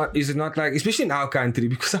it not like, especially in our country,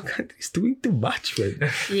 because our country is doing too much, man.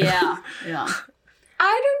 Yeah.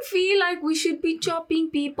 I don't feel like we should be chopping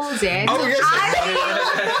people's heads. Oh,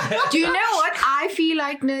 yes. Do you know what? I feel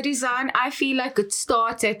like, Narizan, I feel like it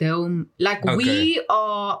starts at home. Like, we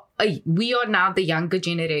are now the younger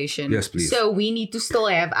generation. Yes, please. So we need to still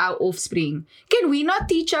have our offspring. Can we not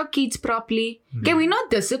teach our kids properly? Can we not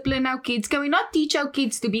discipline our kids? Can we not teach our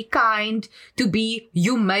kids to be kind, to be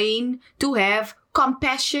humane, to have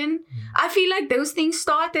compassion? I feel like those things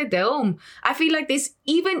start at home. I feel like there's,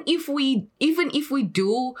 even if we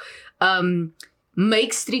do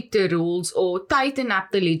make stricter rules or tighten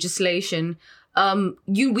up the legislation,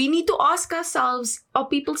 we need to ask ourselves, are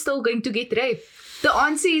people still going to get raped? The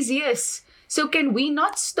answer is yes. So can we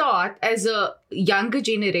not start as a younger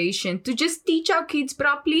generation to just teach our kids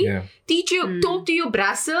properly? Yeah. Talk to your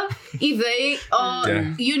brother if they are,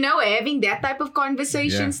 having that type of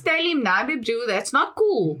conversations. Tell him, nah, babe, bro, that's not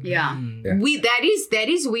cool. Yeah. That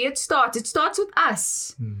is where it starts. It starts with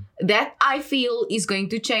us. That, I feel, is going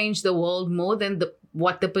to change the world more than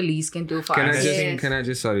what the police can do for us.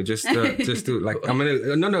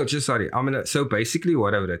 So basically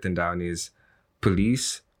what I've written down is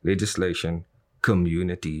police, legislation,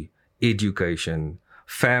 community, education,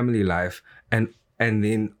 family life, and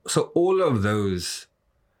then so all of those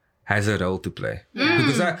has a role to play.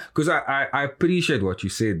 Because I appreciate what you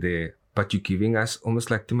said there, but you're giving us almost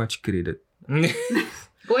like too much credit.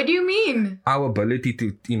 What do you mean? Our ability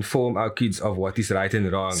to inform our kids of what is right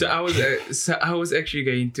and wrong. So I was actually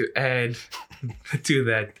going to add to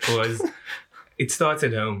that, was it starts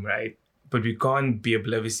at home, right? But we can't be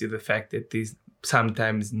oblivious to the fact that there's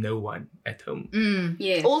sometimes no one at home.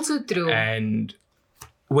 Yeah. Also true. And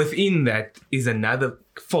within that is another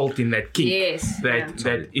fault in that kink. Yes.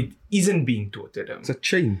 That it isn't being taught at home. It's a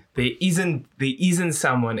chain. There isn't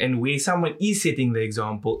someone, and where someone is setting the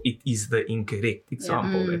example, it is the incorrect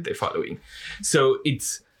example that they're following. So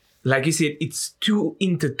it's, like you said, it's too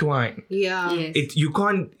intertwined. Yeah. Yes. You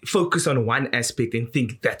can't focus on one aspect and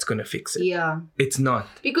think that's gonna fix it. Yeah. It's not.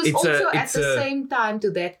 Because It's also a- at it's the a- same time, to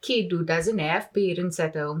that kid who doesn't have parents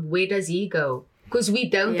at home, where does he go? Because we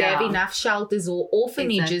don't Yeah. have enough shelters or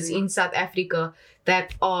orphanages Exactly. in South Africa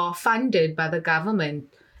that are funded by the government.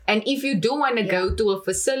 And if you do want to go to a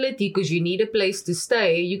facility because you need a place to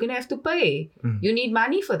stay, you're going to have to pay. You need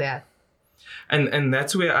money for that. And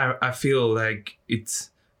that's where I feel like it's,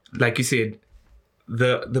 like you said,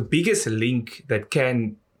 the biggest link that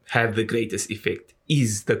can have the greatest effect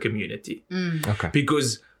is the community. Okay.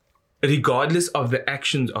 Because regardless of the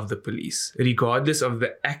actions of the police, regardless of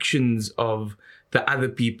the actions of the other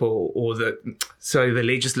people or the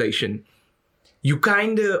legislation, you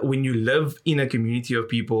kind of, when you live in a community of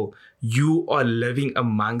people, you are living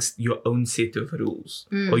amongst your own set of rules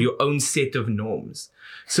or your own set of norms.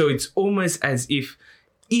 So it's almost as if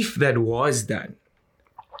that was done,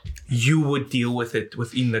 you would deal with it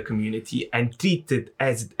within the community and treat it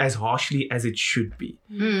as harshly as it should be.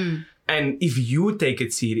 And if you take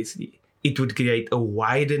it seriously, it would create a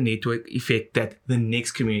wider network effect that the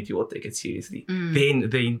next community will take it seriously. Then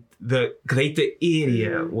the greater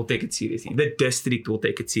area will take it seriously. The district will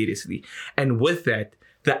take it seriously. And with that,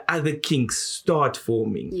 the other kinks start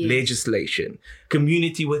forming legislation.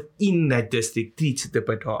 Community within that district treats it a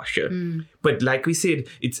bit harsher. But like we said,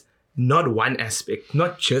 it's not one aspect,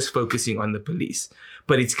 not just focusing on the police,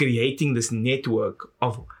 but it's creating this network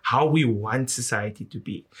of how we want society to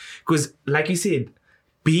be. Because like you said,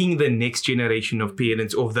 being the next generation of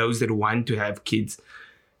parents, of those that want to have kids,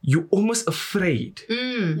 you're almost afraid.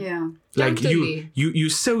 Yeah. Like Totally. you're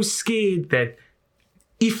so scared that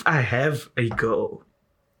if I have a girl,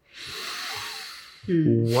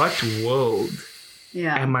 what world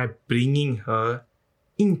Yeah. am I bringing her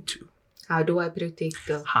into? How do I protect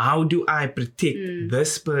her? How do I protect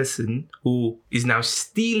this person who is now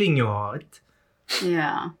stealing your heart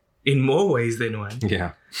Yeah. in more ways than one?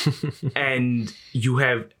 Yeah. And you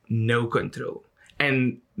have no control.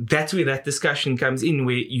 And that's where that discussion comes in,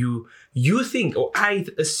 where you think, or I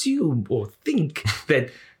assume or think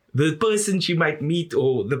that the person she might meet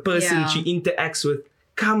or the person she interacts with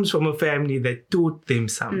comes from a family that taught them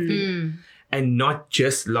something and not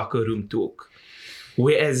just locker room talk.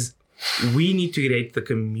 Whereas we need to create the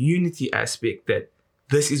community aspect that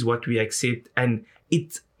this is what we accept, and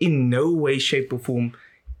it's in no way, shape or form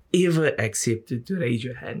ever accepted to raise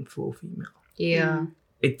your hand for a female. Yeah.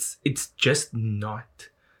 It's just not.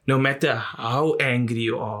 No matter how angry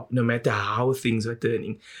you are, no matter how things are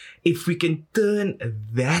turning, if we can turn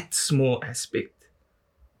that small aspect,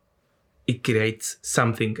 it creates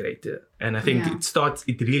something greater. And I think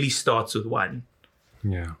it really starts with one.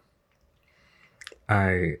 Yeah.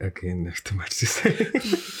 I have too much to say.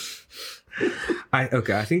 I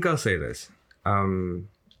think I'll say this. I'm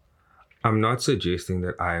not suggesting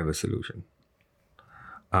that I have a solution.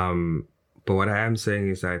 But what I am saying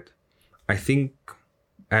is that I think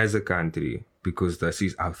as a country, because this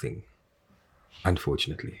is our thing,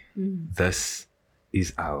 unfortunately, this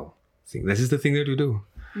is our thing. This is the thing that we do.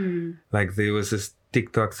 Like there was this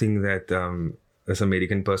TikTok thing that this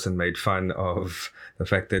American person made fun of the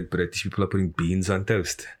fact that British people are putting beans on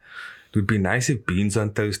toast. It would be nice if beans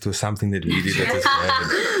on toast was something that we did that was bad.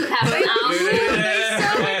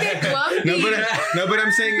 No, but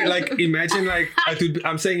I'm saying like imagine like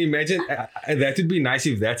imagine that would be nice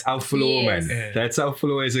if that's our flow, Yes. man. That's our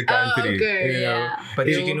flow as a country. okay, you know? Yeah. But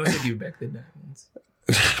you can also give back the diamonds.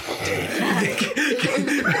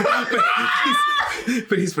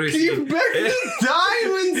 Please proceed. Give back the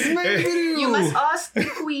diamonds, man. You must ask the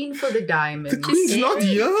queen for the diamonds. The queen's not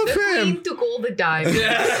here, The fam. queen took all the diamonds.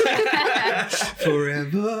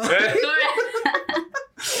 Forever.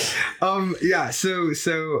 Yeah, so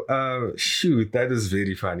shoot, that is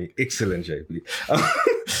very funny. Excellent, JP.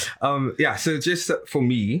 Yeah, so just for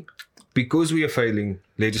me, because we are failing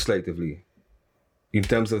legislatively in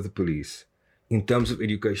terms of the police, in terms of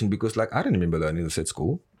education, because like I don't remember learning this at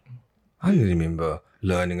school. I don't remember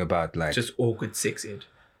learning about like Just awkward sex ed.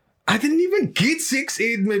 I didn't even get sex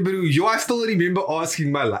ed, my bro. Yo, I still remember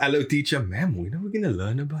asking my hello teacher, ma'am, when are we gonna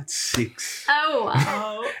learn about sex? Oh,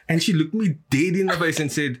 wow. And she looked me dead in the face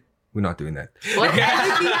and said, we're not doing that. What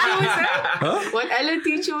other teacher was that? Huh? What other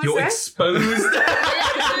teacher was You're that? exposed.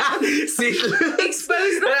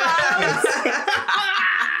 Expose the files.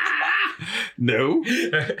 No.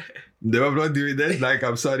 No, I'm not doing that. Like,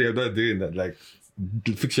 I'm sorry, I'm not doing that. Like,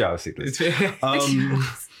 fix your house, Hitler. It's very-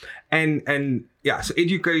 And yeah, so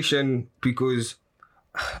education, because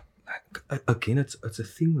again, it's a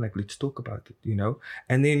thing. Like, let's talk about it, you know.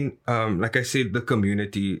 And then, like I said, the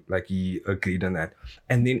community, like, he agreed on that.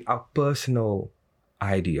 And then our personal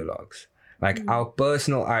ideologues, like our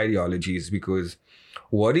personal ideologies, because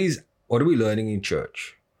what are we learning in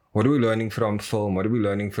church? What are we learning from film? What are we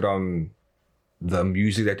learning from the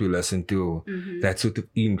music that we listen to? That sort of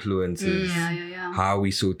influences how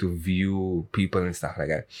we sort of view people and stuff like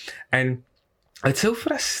that. And it's so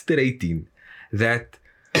frustrating that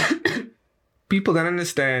people don't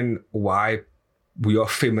understand why we are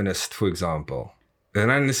feminist, for example. They don't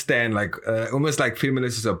understand, like, almost like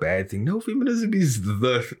feminism is a bad thing. No, feminism is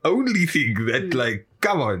the only thing that, like,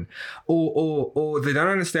 come on. Or they don't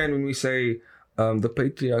understand when we say the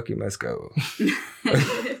patriarchy must go.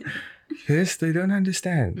 Yes, they don't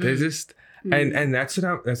understand. They just and that's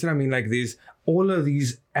what I mean. Like, there's all of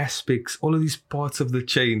these aspects, all of these parts of the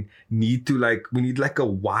chain need to, like, we need like a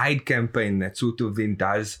wide campaign that sort of then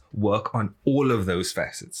does work on all of those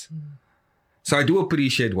facets. So I do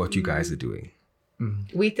appreciate what you guys are doing.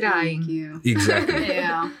 We're trying. Thank you. Exactly.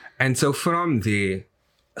 Yeah. And so from there,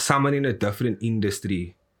 someone in a different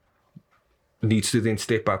industry needs to then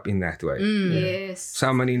step up in that way. Yes.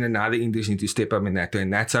 Someone in another industry needs to step up in that way.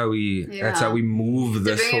 And that's how we move To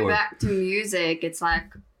this bring it forward. back to music, it's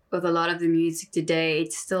like with a lot of the music today,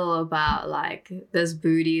 it's still about like this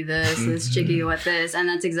booty, this jiggy, what this, and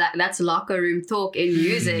that's locker room talk in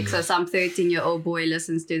music. So some 13-year-old boy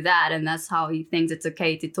listens to that, and that's how he thinks it's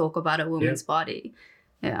okay to talk about a woman's body.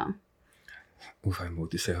 Yeah. Oof, I have more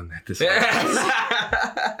to say on that as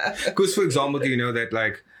well. Because, for example, do you know that,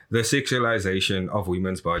 like, the sexualization of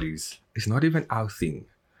women's bodies is not even our thing?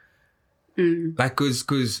 Like,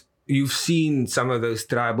 because you've seen some of those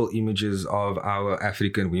tribal images of our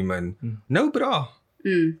African women. No bra.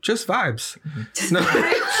 Just vibes. No.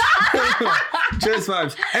 Just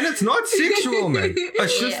vibes. And it's not sexual, man.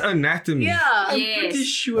 It's just anatomy. Yeah. Yes. Pretty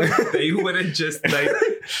sure they wouldn't just like,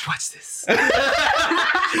 watch this. Watch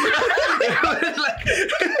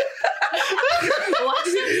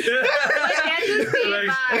it.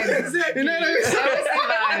 You know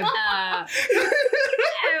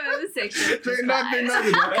what I mean? They're not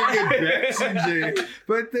locking it back, CJ.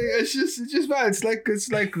 But it's just fine. It's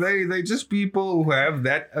like they just people who have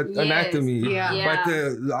that anatomy. Yeah. But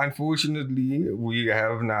unfortunately, we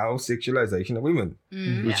have now sexualization of women,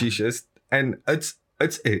 which is just, and it's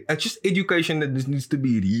just education that just needs to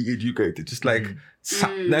be re-educated. Just like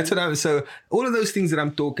that's what I'm. So all of those things that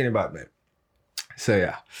I'm talking about, man. So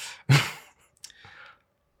yeah.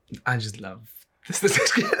 I just love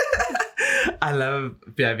this. I love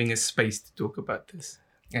having a space to talk about this.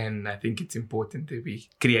 And I think it's important that we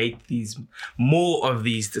create more of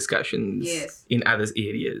these discussions in other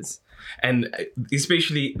areas. And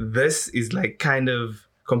especially this is like kind of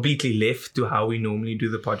completely left to how we normally do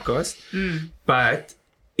the podcast. But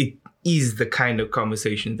it is the kind of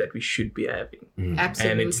conversation that we should be having.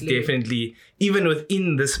 Absolutely. And it's definitely, even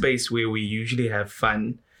within the space where we usually have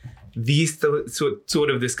fun, these sort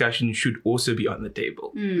of discussions should also be on the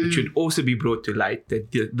table. It should also be brought to light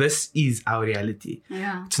that this is our reality.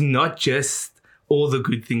 Yeah. It's not just all the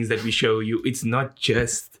good things that we show you. It's not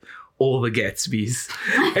just all the Gatsbys.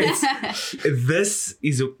 This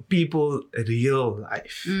is people's real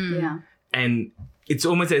life. Yeah. And it's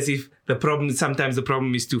almost as if sometimes the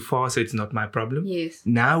problem is too far, so it's not my problem. Yes.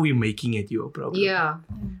 Now we're making it your problem. Yeah.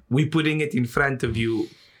 We're putting it in front of you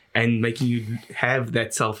and making you have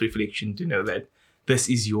that self-reflection to know that this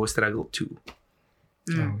is your struggle too.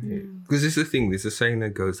 Because there's a saying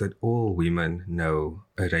that goes that all women know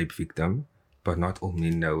a rape victim, but not all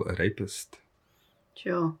men know a rapist.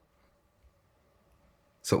 Sure.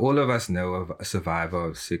 So all of us know of a survivor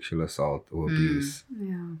of sexual assault or abuse,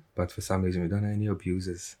 Yeah. but for some reason we don't know any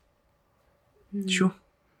abusers. Sure.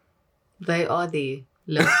 They are there.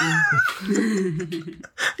 Looking.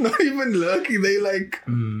 Not even lucky, they like...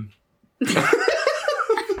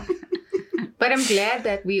 But I'm glad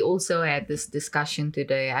that we also had this discussion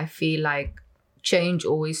today. I feel like change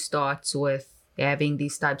always starts with having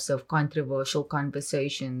these types of controversial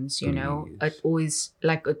conversations, you know. It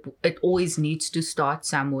always needs to start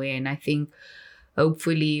somewhere, and I think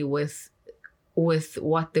hopefully with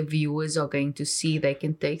what the viewers are going to see, they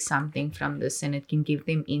can take something from this, and it can give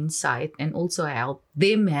them insight and also help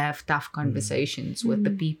them have tough conversations with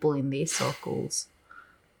the people in their circles.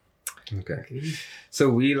 Okay. So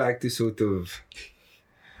we like to sort of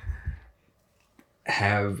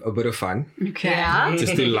have a bit of fun, Okay. Yeah.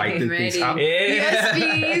 just to lighten things Ready. up. Yes, To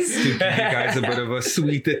please. give you guys a bit of a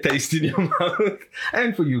sweeter taste in your mouth,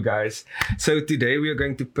 and for you guys. So today we are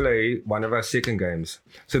going to play one of our second games.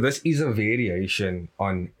 So this is a variation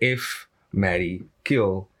on F, marry,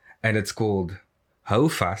 kill, and it's called Hou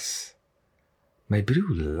Vas, my broer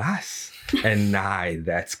las, and nah,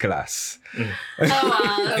 that's class. Oh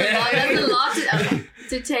wow, that's a lot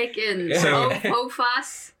to take in. So-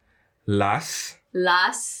 Hofas, Las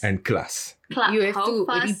las, and class. You have to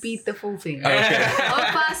Hofas, repeat the full thing. Okay.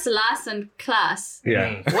 Hofas, las, and class.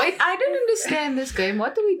 Yeah. Wait, I don't understand this game.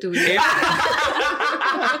 What do we do?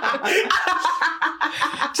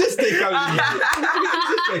 Just take our lead.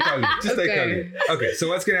 Just take our Okay. lead. Okay, so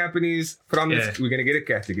what's gonna happen is from this, Yeah. we're gonna get a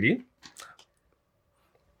category.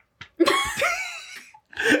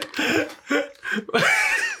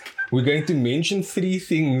 We're going to mention 3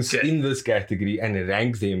 things Okay. in this category and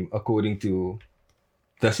rank them according to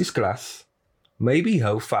this is class, maybe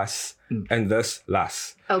Hou Vas, and this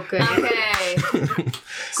las. Okay. Okay.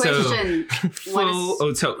 Question. What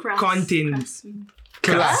is crass? Content Crass mean?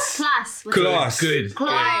 Class. Class. What's Class. good.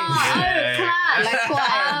 Class. Yeah. Oh, class. Like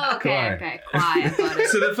choir. Oh, okay, Choir. okay. Choir. Got it.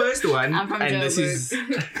 So the first one, I'm from and this is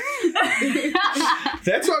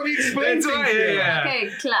That's why we explained That's why, things here. yeah. Okay, I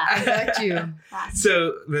class. got you.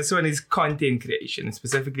 so this one is content creation,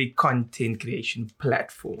 specifically content creation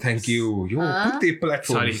platforms. Thank you. Yo, Huh? put the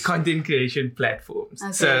platforms. Sorry, content creation platforms.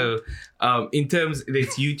 Okay. So, in terms,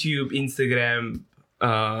 there's YouTube, Instagram,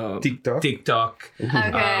 TikTok. TikTok.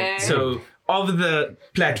 Okay. So, of the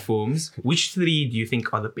platforms, which 3 do you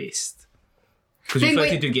think are the best? Because we Think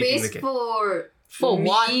first need to get in the best game. For me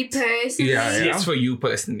what? personally. Yeah, yeah. Yes, for you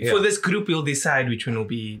personally. Yeah. For this group, we'll decide which one will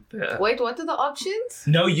be the. Wait, what are the options?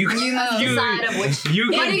 No, you. You must decide on which.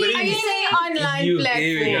 You What can do you- bring. are you saying online You-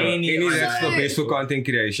 Here we go. platform? Any Any that's for So- best for content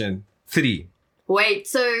creation. 3. Wait,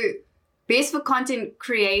 so best for content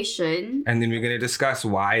creation. And then we're going to discuss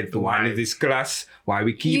why the one Why? is class, why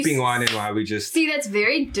we're keeping one, and why we just. See, that's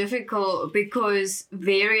very difficult because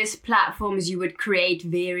various platforms you would create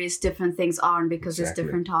various different things on because there's Exactly.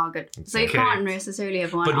 different target. So you Okay. can't necessarily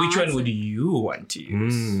have one. But which one answer. would you want to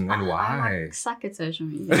use? And I why? like suck at social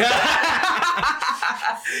media.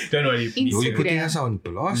 Don't worry. me Instagram. You're too. putting us on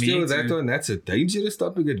blast, Me yo. That too. one, that's a dangerous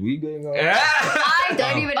topic that we're going on. I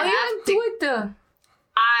don't even Are you have on to. Twitter?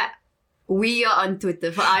 We are on Twitter.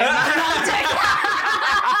 For I'm not on Twitter.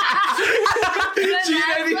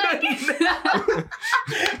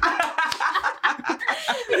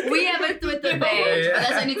 We have a Twitter page, but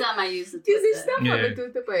that's the only time I use the Is this Twitter. stuff on Yeah. the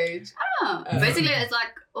Twitter page? Oh, basically, it's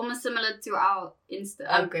like almost similar to our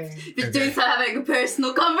Insta. Okay. Just doing so having a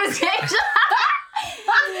personal conversation.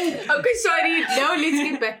 Okay, sorry. Now let's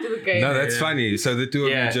get back to the game. No, that's Yeah. funny. So the two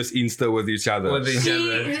of Yeah. you just Insta with each other. With each she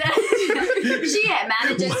other. she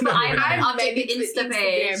manages, but I'm I on the manage the Insta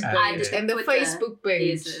page. Instagram I page just and the Twitter. Facebook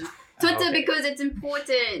page. Yes. Twitter Okay. because it's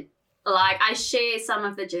important. Like I share some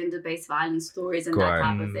of the gender-based violence stories and Right. that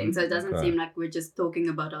type of thing, so it doesn't Right. seem like we're just talking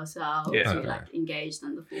about ourselves. Yeah. We're Okay. like engaged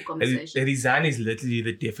in the full conversation. Rizan is literally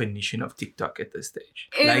the definition of TikTok at this stage.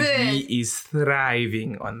 Is like it? he is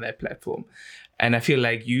thriving on that platform, and I feel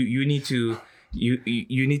like you need to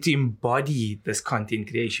you need to embody this content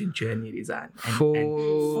creation journey, Rizan, and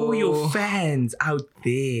for your fans out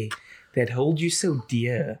there that hold you so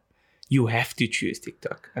dear, you have to choose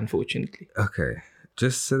TikTok. Unfortunately, Okay.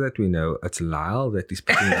 Just so that we know, it's Lyle that is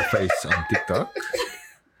putting her face on TikTok.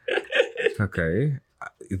 Okay.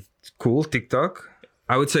 It's cool, TikTok.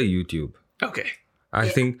 I would say YouTube. okay. I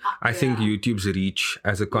think yeah. YouTube's reach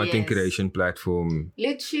as a content Yes. creation platform.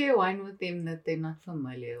 Let's share one with them that they're not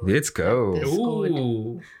familiar with. Let's go. Like Discord.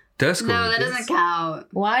 Ooh. Discord. No, that doesn't count.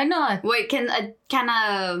 Why not? Wait, can a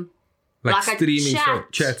like like a streaming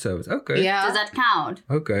chat. chat service. Okay. Yeah. does that count?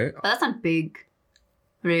 Okay. But that's not big.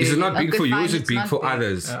 Really. Is it not big Okay, for you? fine, Is it it's big not for big.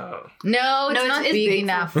 others? Oh. No, it's No, not it's big, big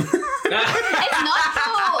enough. It's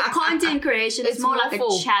not for content creation. It's, It's more more like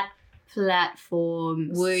for- a chat platform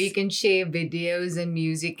Where you can share videos and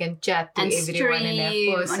music and chat to and everyone and have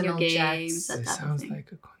stream on personal your games. chats. That It type of sounds thing.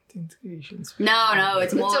 like a content creation. space. No,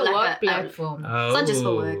 it's more It's a like work a platform. It's not just for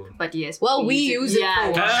Oh. work, but yes. Well, we use it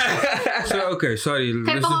for work. So okay, sorry.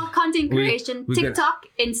 Okay, listen- for content we- creation, we can- TikTok,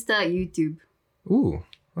 Insta, YouTube. Ooh,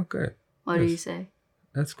 okay. What do Yes. you say?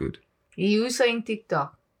 That's good. You saying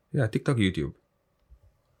TikTok? Yeah, TikTok, YouTube.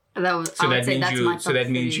 That was, So I would that say means that's my top so that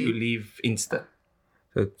means three. you leave Insta.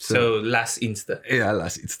 So, So last Insta. yeah,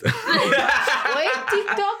 last Insta. Wait,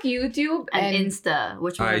 TikTok, YouTube, and and Insta.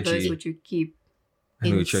 Which one of those IG. would you keep?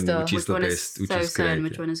 And which Insta. one, which is Which the one best? is Which so is so and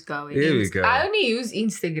great? which one is going? Here we go. I only use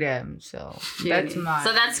Instagram, so that's mine.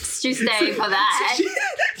 So that's you stay for that.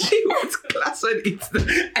 It's class on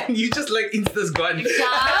Insta. And you just like Insta's gone. Yeah.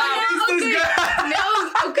 Insta's gone.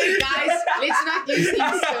 No, okay, guys, let's not use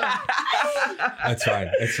Insta. That's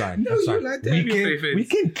fine. That's fine. No, That's you fine. like to have your preference. We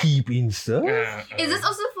can keep Insta. Is this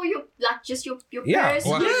also for your just your Yeah,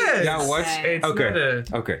 personal? what- Yes. Yeah, what's It's okay? not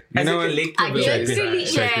a... Okay. As know a what? collective I vote. literally,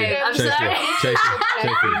 Shaky. yeah, I'm Shaky. sorry.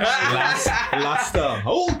 Shaky. Last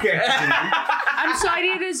okay. I'm sorry,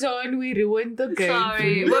 Razan, we ruined the game.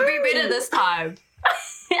 Sorry, we'll be better this time.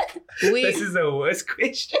 This is the worst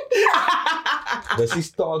question. This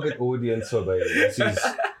is target audience for baby. This is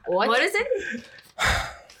What is it?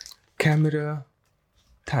 camera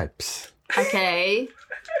types. Okay.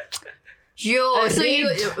 So you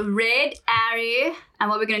red, Ari, and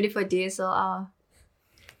what we're gonna do for DSLR?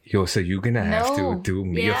 Yo, so you're gonna have to No. do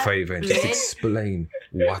me a Yeah. favor and just Red. explain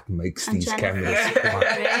what makes I'm these trying cameras to fun.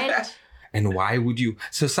 red. And why would you?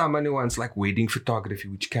 So someone who wants like wedding photography,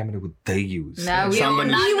 which camera would they use? No, we, someone,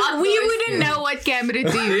 not- who's, we those wouldn't two. know what camera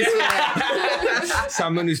to use for that.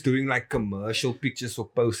 someone who's doing like commercial pictures or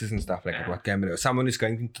posters and stuff like that. What camera? Someone who's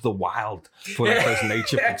going into the wild for like those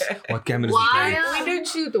nature pics. What cameras would they? Wild? We don't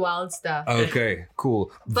shoot wild stuff. Okay,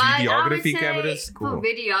 cool. But I would Videography say cameras, for cool.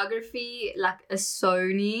 videography, like a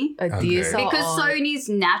Sony. A Okay. DSLR. Because Sony's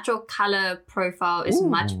natural color profile is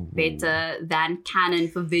much Ooh. better than Canon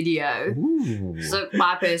for video. Ooh. So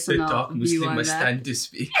my The personal dark view Muslim on must that. stand to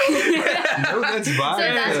speak. No, that's fine.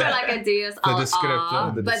 So that's for like a DSLR. The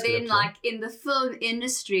descriptor, the but then descriptor. like in the film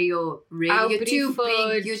industry, your Our your two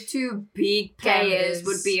preferred big players cameras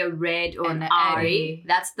would be a Red or and an a Arri. Arri.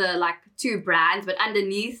 That's the like two brands. But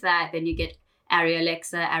underneath that, then you get Arri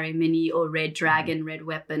Alexa, Arri Mini, or Red Dragon, Red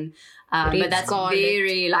Weapon. Red But that's Scarlet.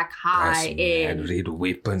 very like high That's end. mad. Red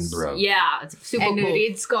weapon, bro. Yeah, it's super and cool. a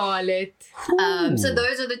red scarlet. So Ooh.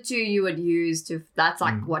 those are the two you would use to. That's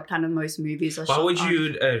like what kind of most movies are. Why shot would on. you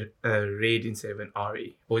use a red instead of an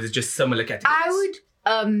RE? Or is it just similar categories? I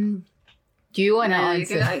would do you want to No, you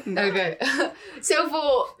answer? can go. Okay. So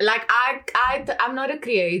for like I'm not a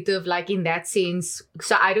creative like in that sense.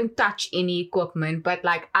 So I don't touch any equipment, but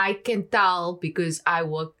like I can tell because I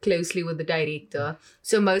work closely with the director.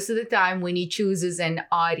 So most of the time when he chooses an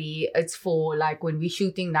RE, it's for like when we're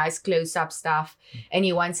shooting nice close-up stuff and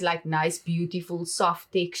he wants like nice, beautiful,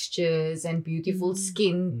 soft textures and beautiful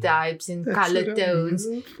skin types and color tones.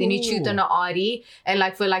 Then you shoot on a RE, and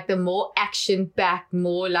like for like the more action-packed,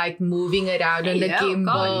 more like moving around on the Yeah,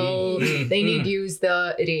 gimbal, God. then you'd use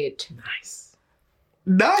the red. Nice.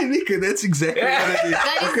 No, Nika, that's exactly what it is.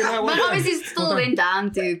 That is, Okay, now, but hold on. obviously it still Hold on. went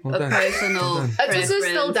down to Hold a on. personal Hold on. It's also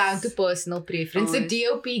still preference. down to personal preference. Always. The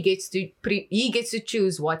DOP gets to he gets to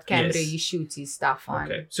choose what camera Yes. he shoots his stuff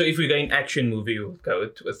on. Okay. So if we're going action movie, we'll go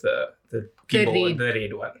with the keyboard, the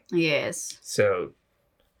red one. Yes. So,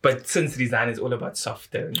 but since design is all about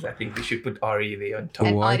soft tones, I think we should put RE there on top.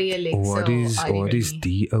 And What, Arri Alexa what or is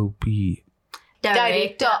Arri DOP?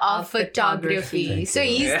 Director of photography. So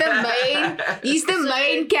he's the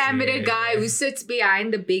main camera guy who sits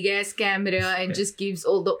behind the big ass camera and just gives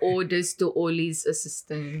all the orders to all his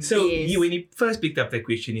assistants. So Yes. when he first picked up that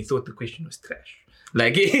question, he thought the question was trash.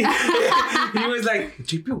 Like he was like,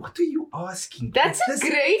 JP, what are you asking? That's a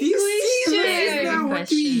great Do you see question. this now?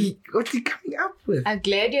 What are you coming up with? I'm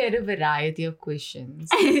glad you had a variety of questions.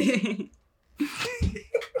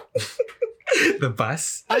 The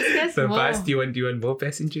bus. Ask The more. bus. Do you want more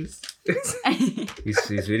passengers?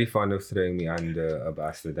 He's very fond of throwing me under a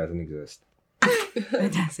bus that doesn't exist.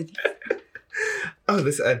 Oh,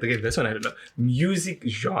 this one I don't know. Music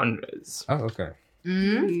genres. Oh, okay.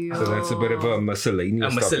 Mm? So that's a bit of a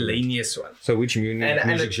miscellaneous A topic. miscellaneous one. So which music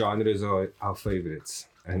And- genres are our favorites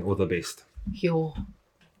and or the best? Yo.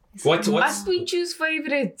 What's Must we choose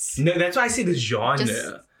favorites? no? That's why I say the genre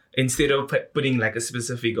Just- instead of putting like a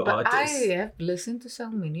specific But artist. I have listened to so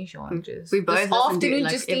many genres. We both This listen to, afternoon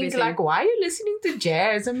like, just think everything. like, why are you listening to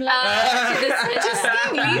jazz? I'm like, just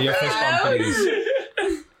think, leave Your me first alone. companies.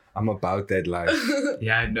 I'm about that life.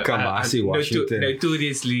 Yeah, no. Kamasi, Washington.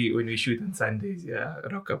 Notoriously, when we shoot on Sundays, yeah,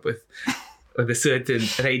 rock up with a certain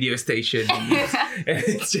radio station. And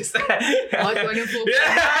it's just Hot 104.9.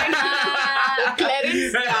 The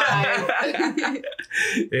Clarence Drive.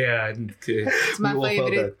 Yeah, and, It's my We all felt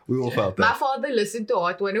favorite. that. We all felt My that. father listened to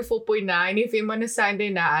Hot 104.9 FM on a Sunday.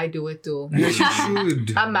 Now I do it too. As you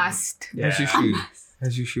should. I must. As you should.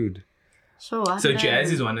 As you should. Sure. I So don't jazz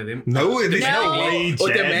know. is one of them. No, there's no No. way. Jazz.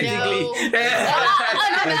 Automatically.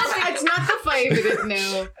 It's not the favorite,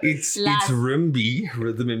 no. It's Last. Rimby,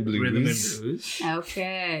 rhythm and blues. Rhythm and blues.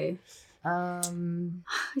 Okay. Um,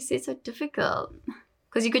 You see, it's so difficult.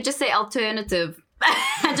 Because you could just say alternative.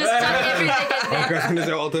 And just chuck everything in Okay, I there. was gonna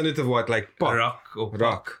say alternative what, like pop, Rock or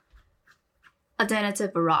rock.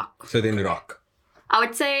 alternative rock. So then rock. I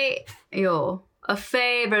would say, a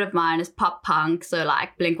favorite of mine is pop punk. So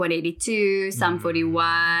like Blink-182, Sum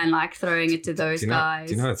 41, like throwing it to those guys.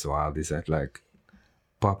 Do you know what's wild is that like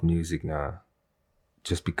pop music now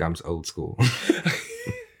just becomes old school.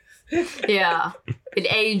 Yeah, it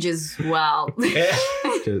ages well.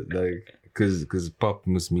 Just like because pop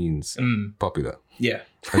must means popular. Yeah.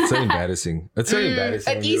 It's so embarrassing. It's so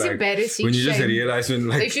embarrassing. It when you, is like, embarrassing. when you just shame. realize when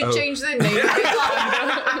like They should change the name.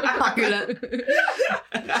 Popular.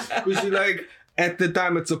 because you like at the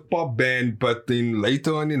time it's a pop band, but then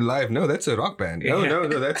later on in life, no, that's a rock band. No,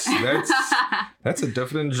 that's a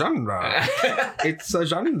different genre. It's a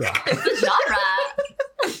genre. It's a genre.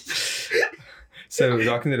 So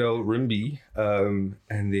rock and roll, Rimby, and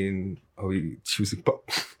then are we choosing pop?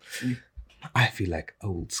 I feel like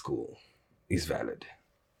old school is valid.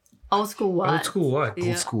 Old school what? Old school what? Yeah.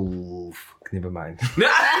 Old school, never mind. The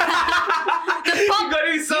pop. You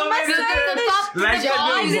gotta be so many the pop like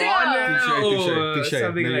genre. Touche.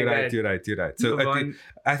 something No, like you're that. right. So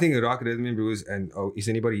I think rock, rhythm and blues, and is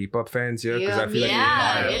anybody hip hop fans here? Because I feel like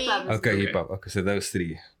Yeah, we hip-hop is okay, good. hip hop. Okay, so those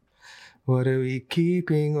three. What are we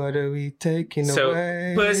keeping? What are we taking So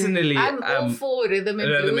away? personally, I'm all for rhythm and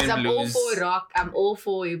rhythm blues. and I'm all blues. for rock. I'm all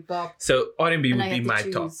for hip hop. so R&B And would I be have to my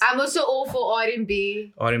choose. top. I'm also all for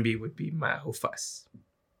R&B. R&B would be my Hofas.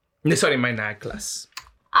 No, sorry, my night class.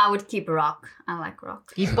 I would keep rock. I like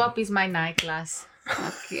rock. Hip hop is my night class.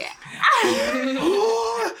 Okay.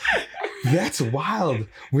 That's wild.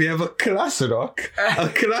 We have a class rock, a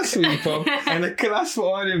class for hip hop, and a class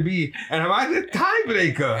for R&B, and am I the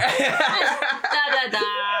tiebreaker? Da da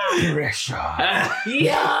da. Pressure.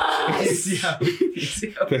 Yes!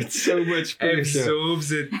 That's so much pressure.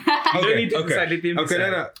 Absorbs it. You don't need to decide. Let them Okay,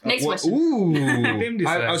 decide. no. Next What- question. Ooh. them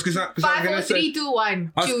decide. I was gonna 5, 4, 3, 2,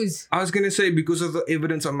 1. I was- Choose. I was gonna say because of the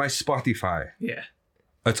evidence on my Spotify, Yeah.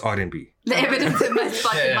 it's R&B. The evidence in my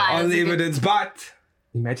Spotify. Yeah. On is the a good- evidence, but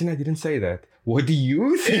imagine I didn't say that. What do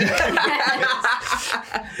you think?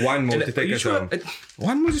 One more to take You us sure? home.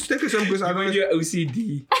 One more to take us home because I When don't. you're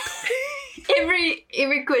OCD.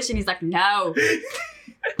 every question is like, no.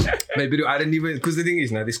 Maybe I don't even. Because the thing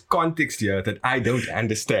is now, there's context here that I don't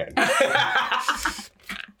understand.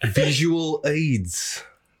 Visual aids.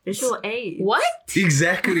 Visual aid. What?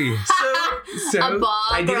 Exactly. So A bar,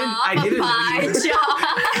 I didn't know pie you- chart.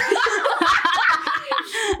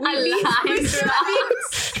 A line chart.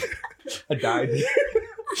 I died.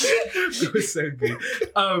 It was so good.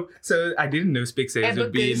 So I didn't know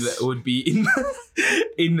Specsavers would be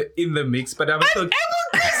in the mix, but I was so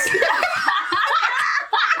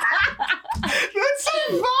That's so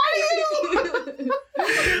vile.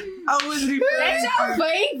 I was That's how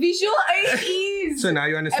vague visual aid is. So now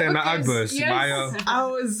you understand my Abacus, outburst. yes. My,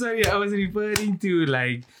 I was referring to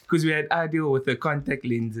like because we had audio with the contact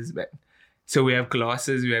lenses, man. So we have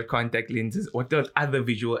glasses, we have contact lenses. What are other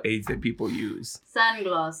visual aids that people use?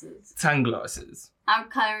 Sunglasses. Sunglasses. I'm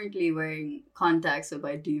currently wearing contacts, so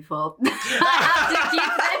by default, I have to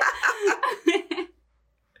keep it.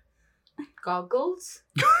 Goggles?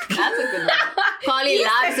 That's a good one. Polly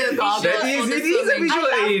loves her goggles. That is- for the it is a swimming. visual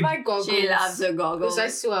I aid. love my goggles. She loves her goggles. Because I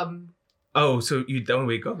swim. Oh, so you don't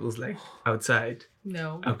wear goggles like outside?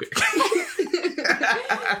 No. Okay.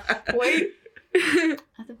 Wait.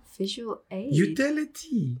 Other visual aid.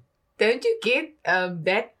 Utility. Don't you get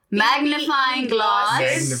that Magnifying PPE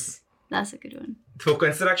glass. That's a good one. For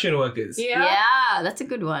construction workers. Yeah, that's a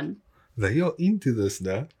good one. They are into this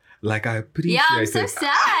now. Like I appreciate Yeah, I'm so it.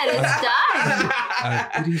 sad. It's done. I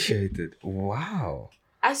appreciate it. Wow.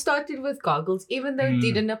 I started with goggles, even though it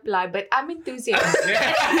didn't apply, but I'm enthusiastic.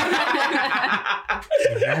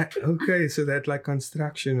 Okay, so that like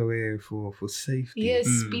construction wear for safety. Yes,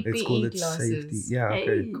 Let's call PPE it safety. glasses. Yeah,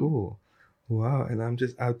 okay, Hey. cool. Wow, and I'm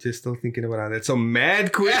just out there still thinking about that. That's a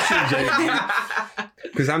mad question, JD.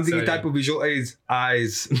 Because I'm thinking Sorry. type of visual aids,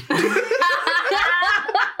 eyes.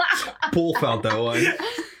 Paul felt that one.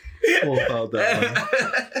 Paul felt that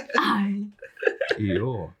one.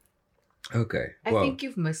 Yo. Okay. I Well, think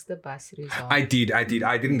you've missed the bus result. I did. I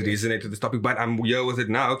didn't resonate with this topic, but I'm here with it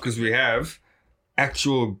now because we have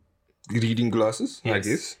actual reading glasses, I Yes.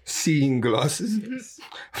 guess. Seeing glasses.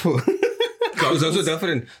 Those are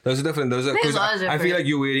different. Those are different. Those are because Those are I feel different. like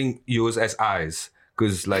you're wearing yours as eyes.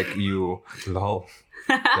 Because like you lol.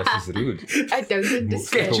 That's just rude. I don't Step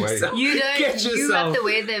understand. away. You don't. Get You yourself. have to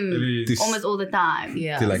wear them Please. almost all the time.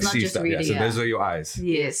 Yeah. To like It's not see just stuff. Yeah, reading, so yeah. those are your eyes.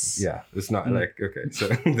 Yes. Yeah, it's not like okay. So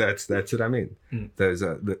that's what I mean. Those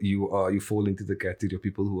are you fall into the category of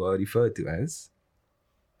people who are referred to as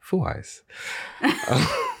four eyes.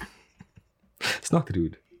 It's not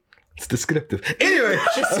rude. It's descriptive. Anyway,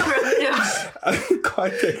 Descriptive.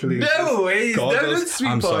 Contact lenses. No way. Goggles. Don't sweep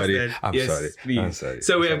I'm past sorry. that. I'm Yes, sorry. please. I'm sorry.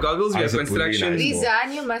 So we have goggles, we I have was a bully construction. nice boy.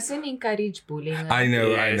 Rizan, you mustn't encourage bullying. I know.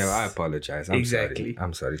 Yes. I apologize. I'm Exactly. sorry.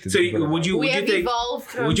 I'm sorry. to So the people would out you We would you have take evolved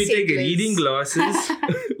from would you take settlers. reading glasses?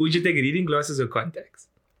 Would you take reading glasses or contacts?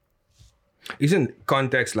 there. Isn't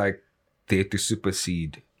contacts like there to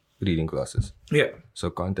supersede reading glasses? Yeah. So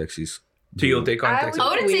contacts is. So you'll take contacts. I I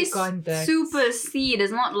wouldn't say Weak contacts. supersede.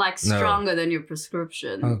 It's not like No. stronger than your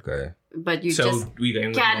prescription, Okay. but you So just we're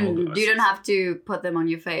going with normal you glasses. don't have to put them on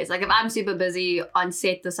your face. Like if I'm super busy on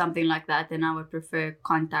set or something like that, then I would prefer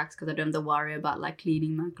contacts because I don't have to worry about like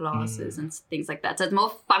cleaning my glasses and things like that. So it's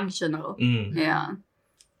more functional. Mm. Yeah.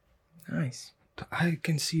 Nice. I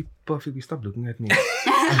can see perfectly. Stop looking at me.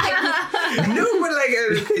 No, but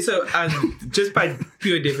like, so just by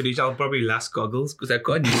pure definition, I'll probably last goggles because I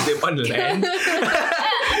can't use them on land.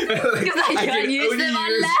 Because I can't use them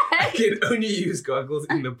on land. I can only use goggles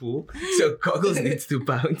in the pool, so goggles needs to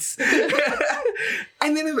bounce.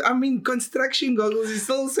 And then, I mean, construction goggles is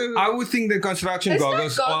also. I would think the construction It's not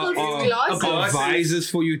goggles goggles, it's glasses. are visors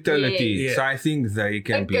for utility. Yeah. So I think they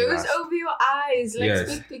can It be. goes last. over your eyes like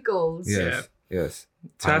Yes. spectacles. Yes. Yes.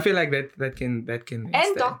 So I feel like that can. And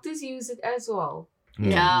stand. doctors use it as well.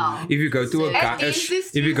 Yeah. If you go to And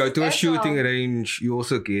dentists if you go use to it a as shooting well. range, you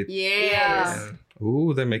also get. Yes. Yeah.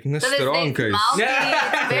 Oh, they're making a So there's strong case. multi,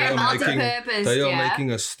 Yeah. it's very multi-purpose. They are Yeah.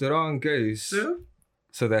 making a strong case.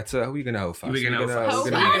 So that's we're gonna hold fast. We're gonna We're hold fast. we're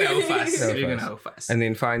We're gonna- gonna hold fast. Hold We're gonna fast. hold fast. And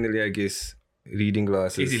then finally, I guess reading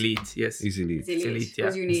glasses. Is elite, yes. Is elite. It's elite,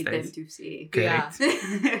 because you need them Stays. to see. Correct.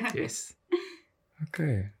 Yeah. Yes.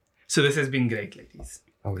 Okay. So this has been great, ladies.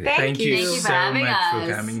 Away. Thank you. Thank you for so having much us.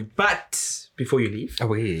 for coming. But before you leave,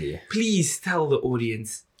 Away. please tell the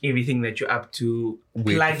audience everything that you're up to.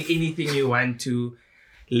 Wait. Plug anything you want to.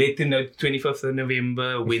 Let them know 25th of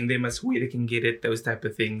November when they must, where they can get it, those type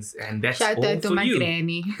of things. And that's Shout all out to for my you.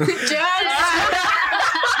 granny. Jokes.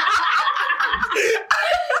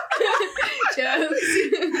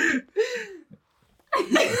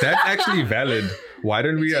 That's actually valid. Why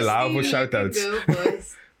don't we allow for shout outs?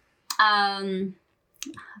 I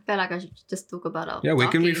feel like I should just talk about our Yeah, where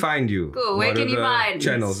can we talking. find you? Cool, where What can are you the find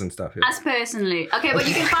channels and stuff? Yeah. Us personally. Okay, but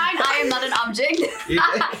you can find I Am Not an Object.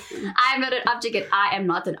 I Am Not an Object at I Am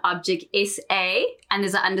Not an Object SA. And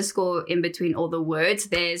there's an underscore in between all the words.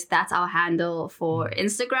 That's our handle for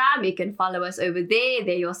Instagram. You can follow us over there.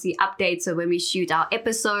 There you'll see updates of when we shoot our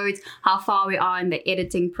episodes, how far we are in the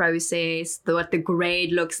editing process, what the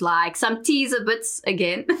grade looks like, some teaser bits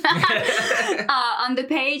again on the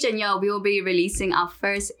page. And yeah, we will be releasing our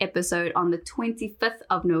first episode on the 25th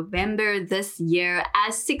of November this year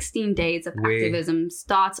as 16 Days of Where? Activism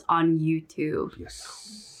starts on YouTube. Yes.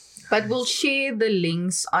 But we'll share the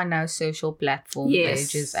links on our social platform Yes.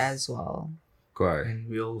 pages as well. Quite. And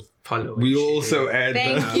we'll follow. and We share. also add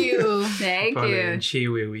Thank you. Thank Follow you. and share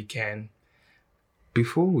where we can.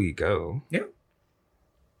 before we go, Yeah.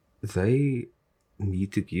 they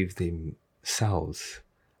need to give themselves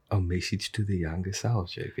a message to the younger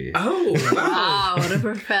selves, JP. Oh, wow. Wow, what a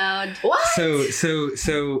profound. What?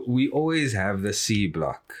 So we always have the C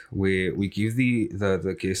block where we give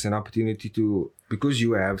the guests an opportunity to, because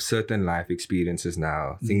you have certain life experiences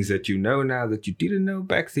now, things that you know now that you didn't know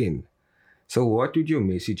back then. So what would your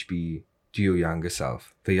message be to your younger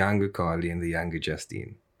self, the younger Carly and the younger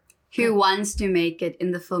Justine? Who wants to make it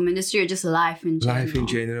in the film industry or just life in general? Life in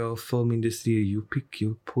general, film industry, you pick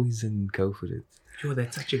your poison, go for it. Yo,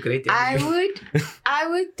 that's such a great I idea.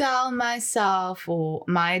 would tell myself, or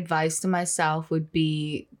my advice to myself would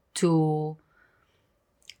be to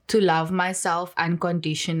love myself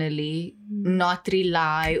unconditionally, not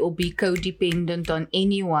rely or be codependent on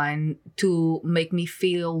anyone to make me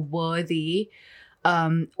feel worthy,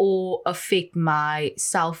 or affect my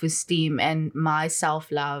self-esteem and my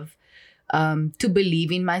self-love, to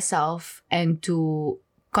believe in myself and to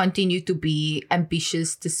continue to be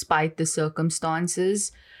ambitious despite the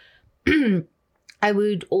circumstances. I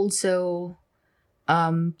would also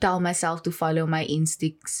tell myself to follow my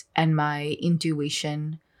instincts and my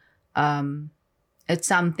intuition. It's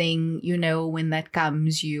something, when that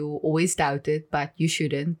comes, you always doubt it, but you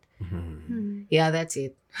shouldn't. Yeah, that's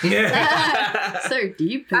it. So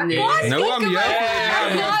deep in there. No, I'm here for it.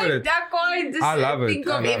 I'm here for it. I love it. Think I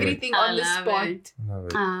of love it. everything I on the love spot. it. Love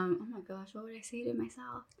it. Oh my gosh, what would I say to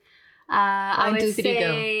myself? I 1, would 2, 3, go.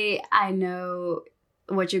 say I know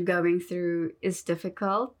what you're going through is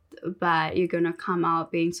difficult, but you're gonna come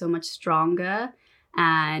out being so much stronger.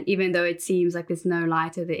 And even though it seems like there's no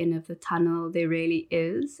light at the end of the tunnel, there really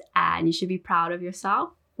is. And you should be proud of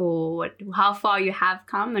yourself for how far you have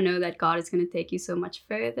come. I know that God is going to take you so much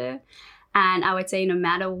further. And I would say no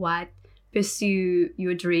matter what, pursue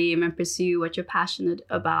your dream and pursue what you're passionate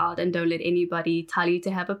about, and don't let anybody tell you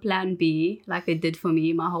to have a plan B like they did for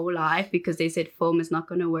me my whole life because they said film is not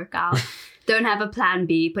going to work out. Don't have a plan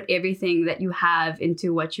B. Put everything that you have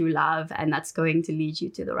into what you love, and that's going to lead you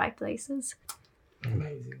to the right places.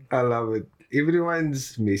 Amazing. I love it.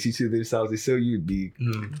 Everyone's message to themselves is so unique.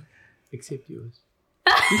 Except yours.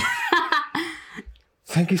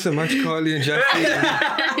 Thank you so much, Carly and Justin.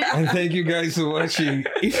 And thank you guys for watching.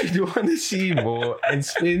 If you want to see more and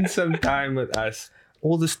spend some time with us,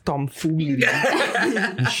 all this tomfoolery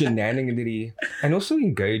and shenaniganery, and also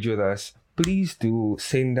engage with us, please do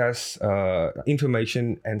send us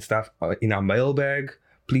information and stuff in our mailbag.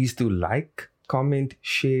 Please do like, comment,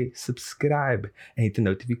 share, subscribe, and hit the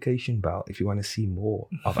notification bell if you want to see more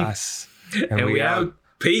of us. And we out.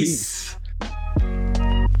 Peace.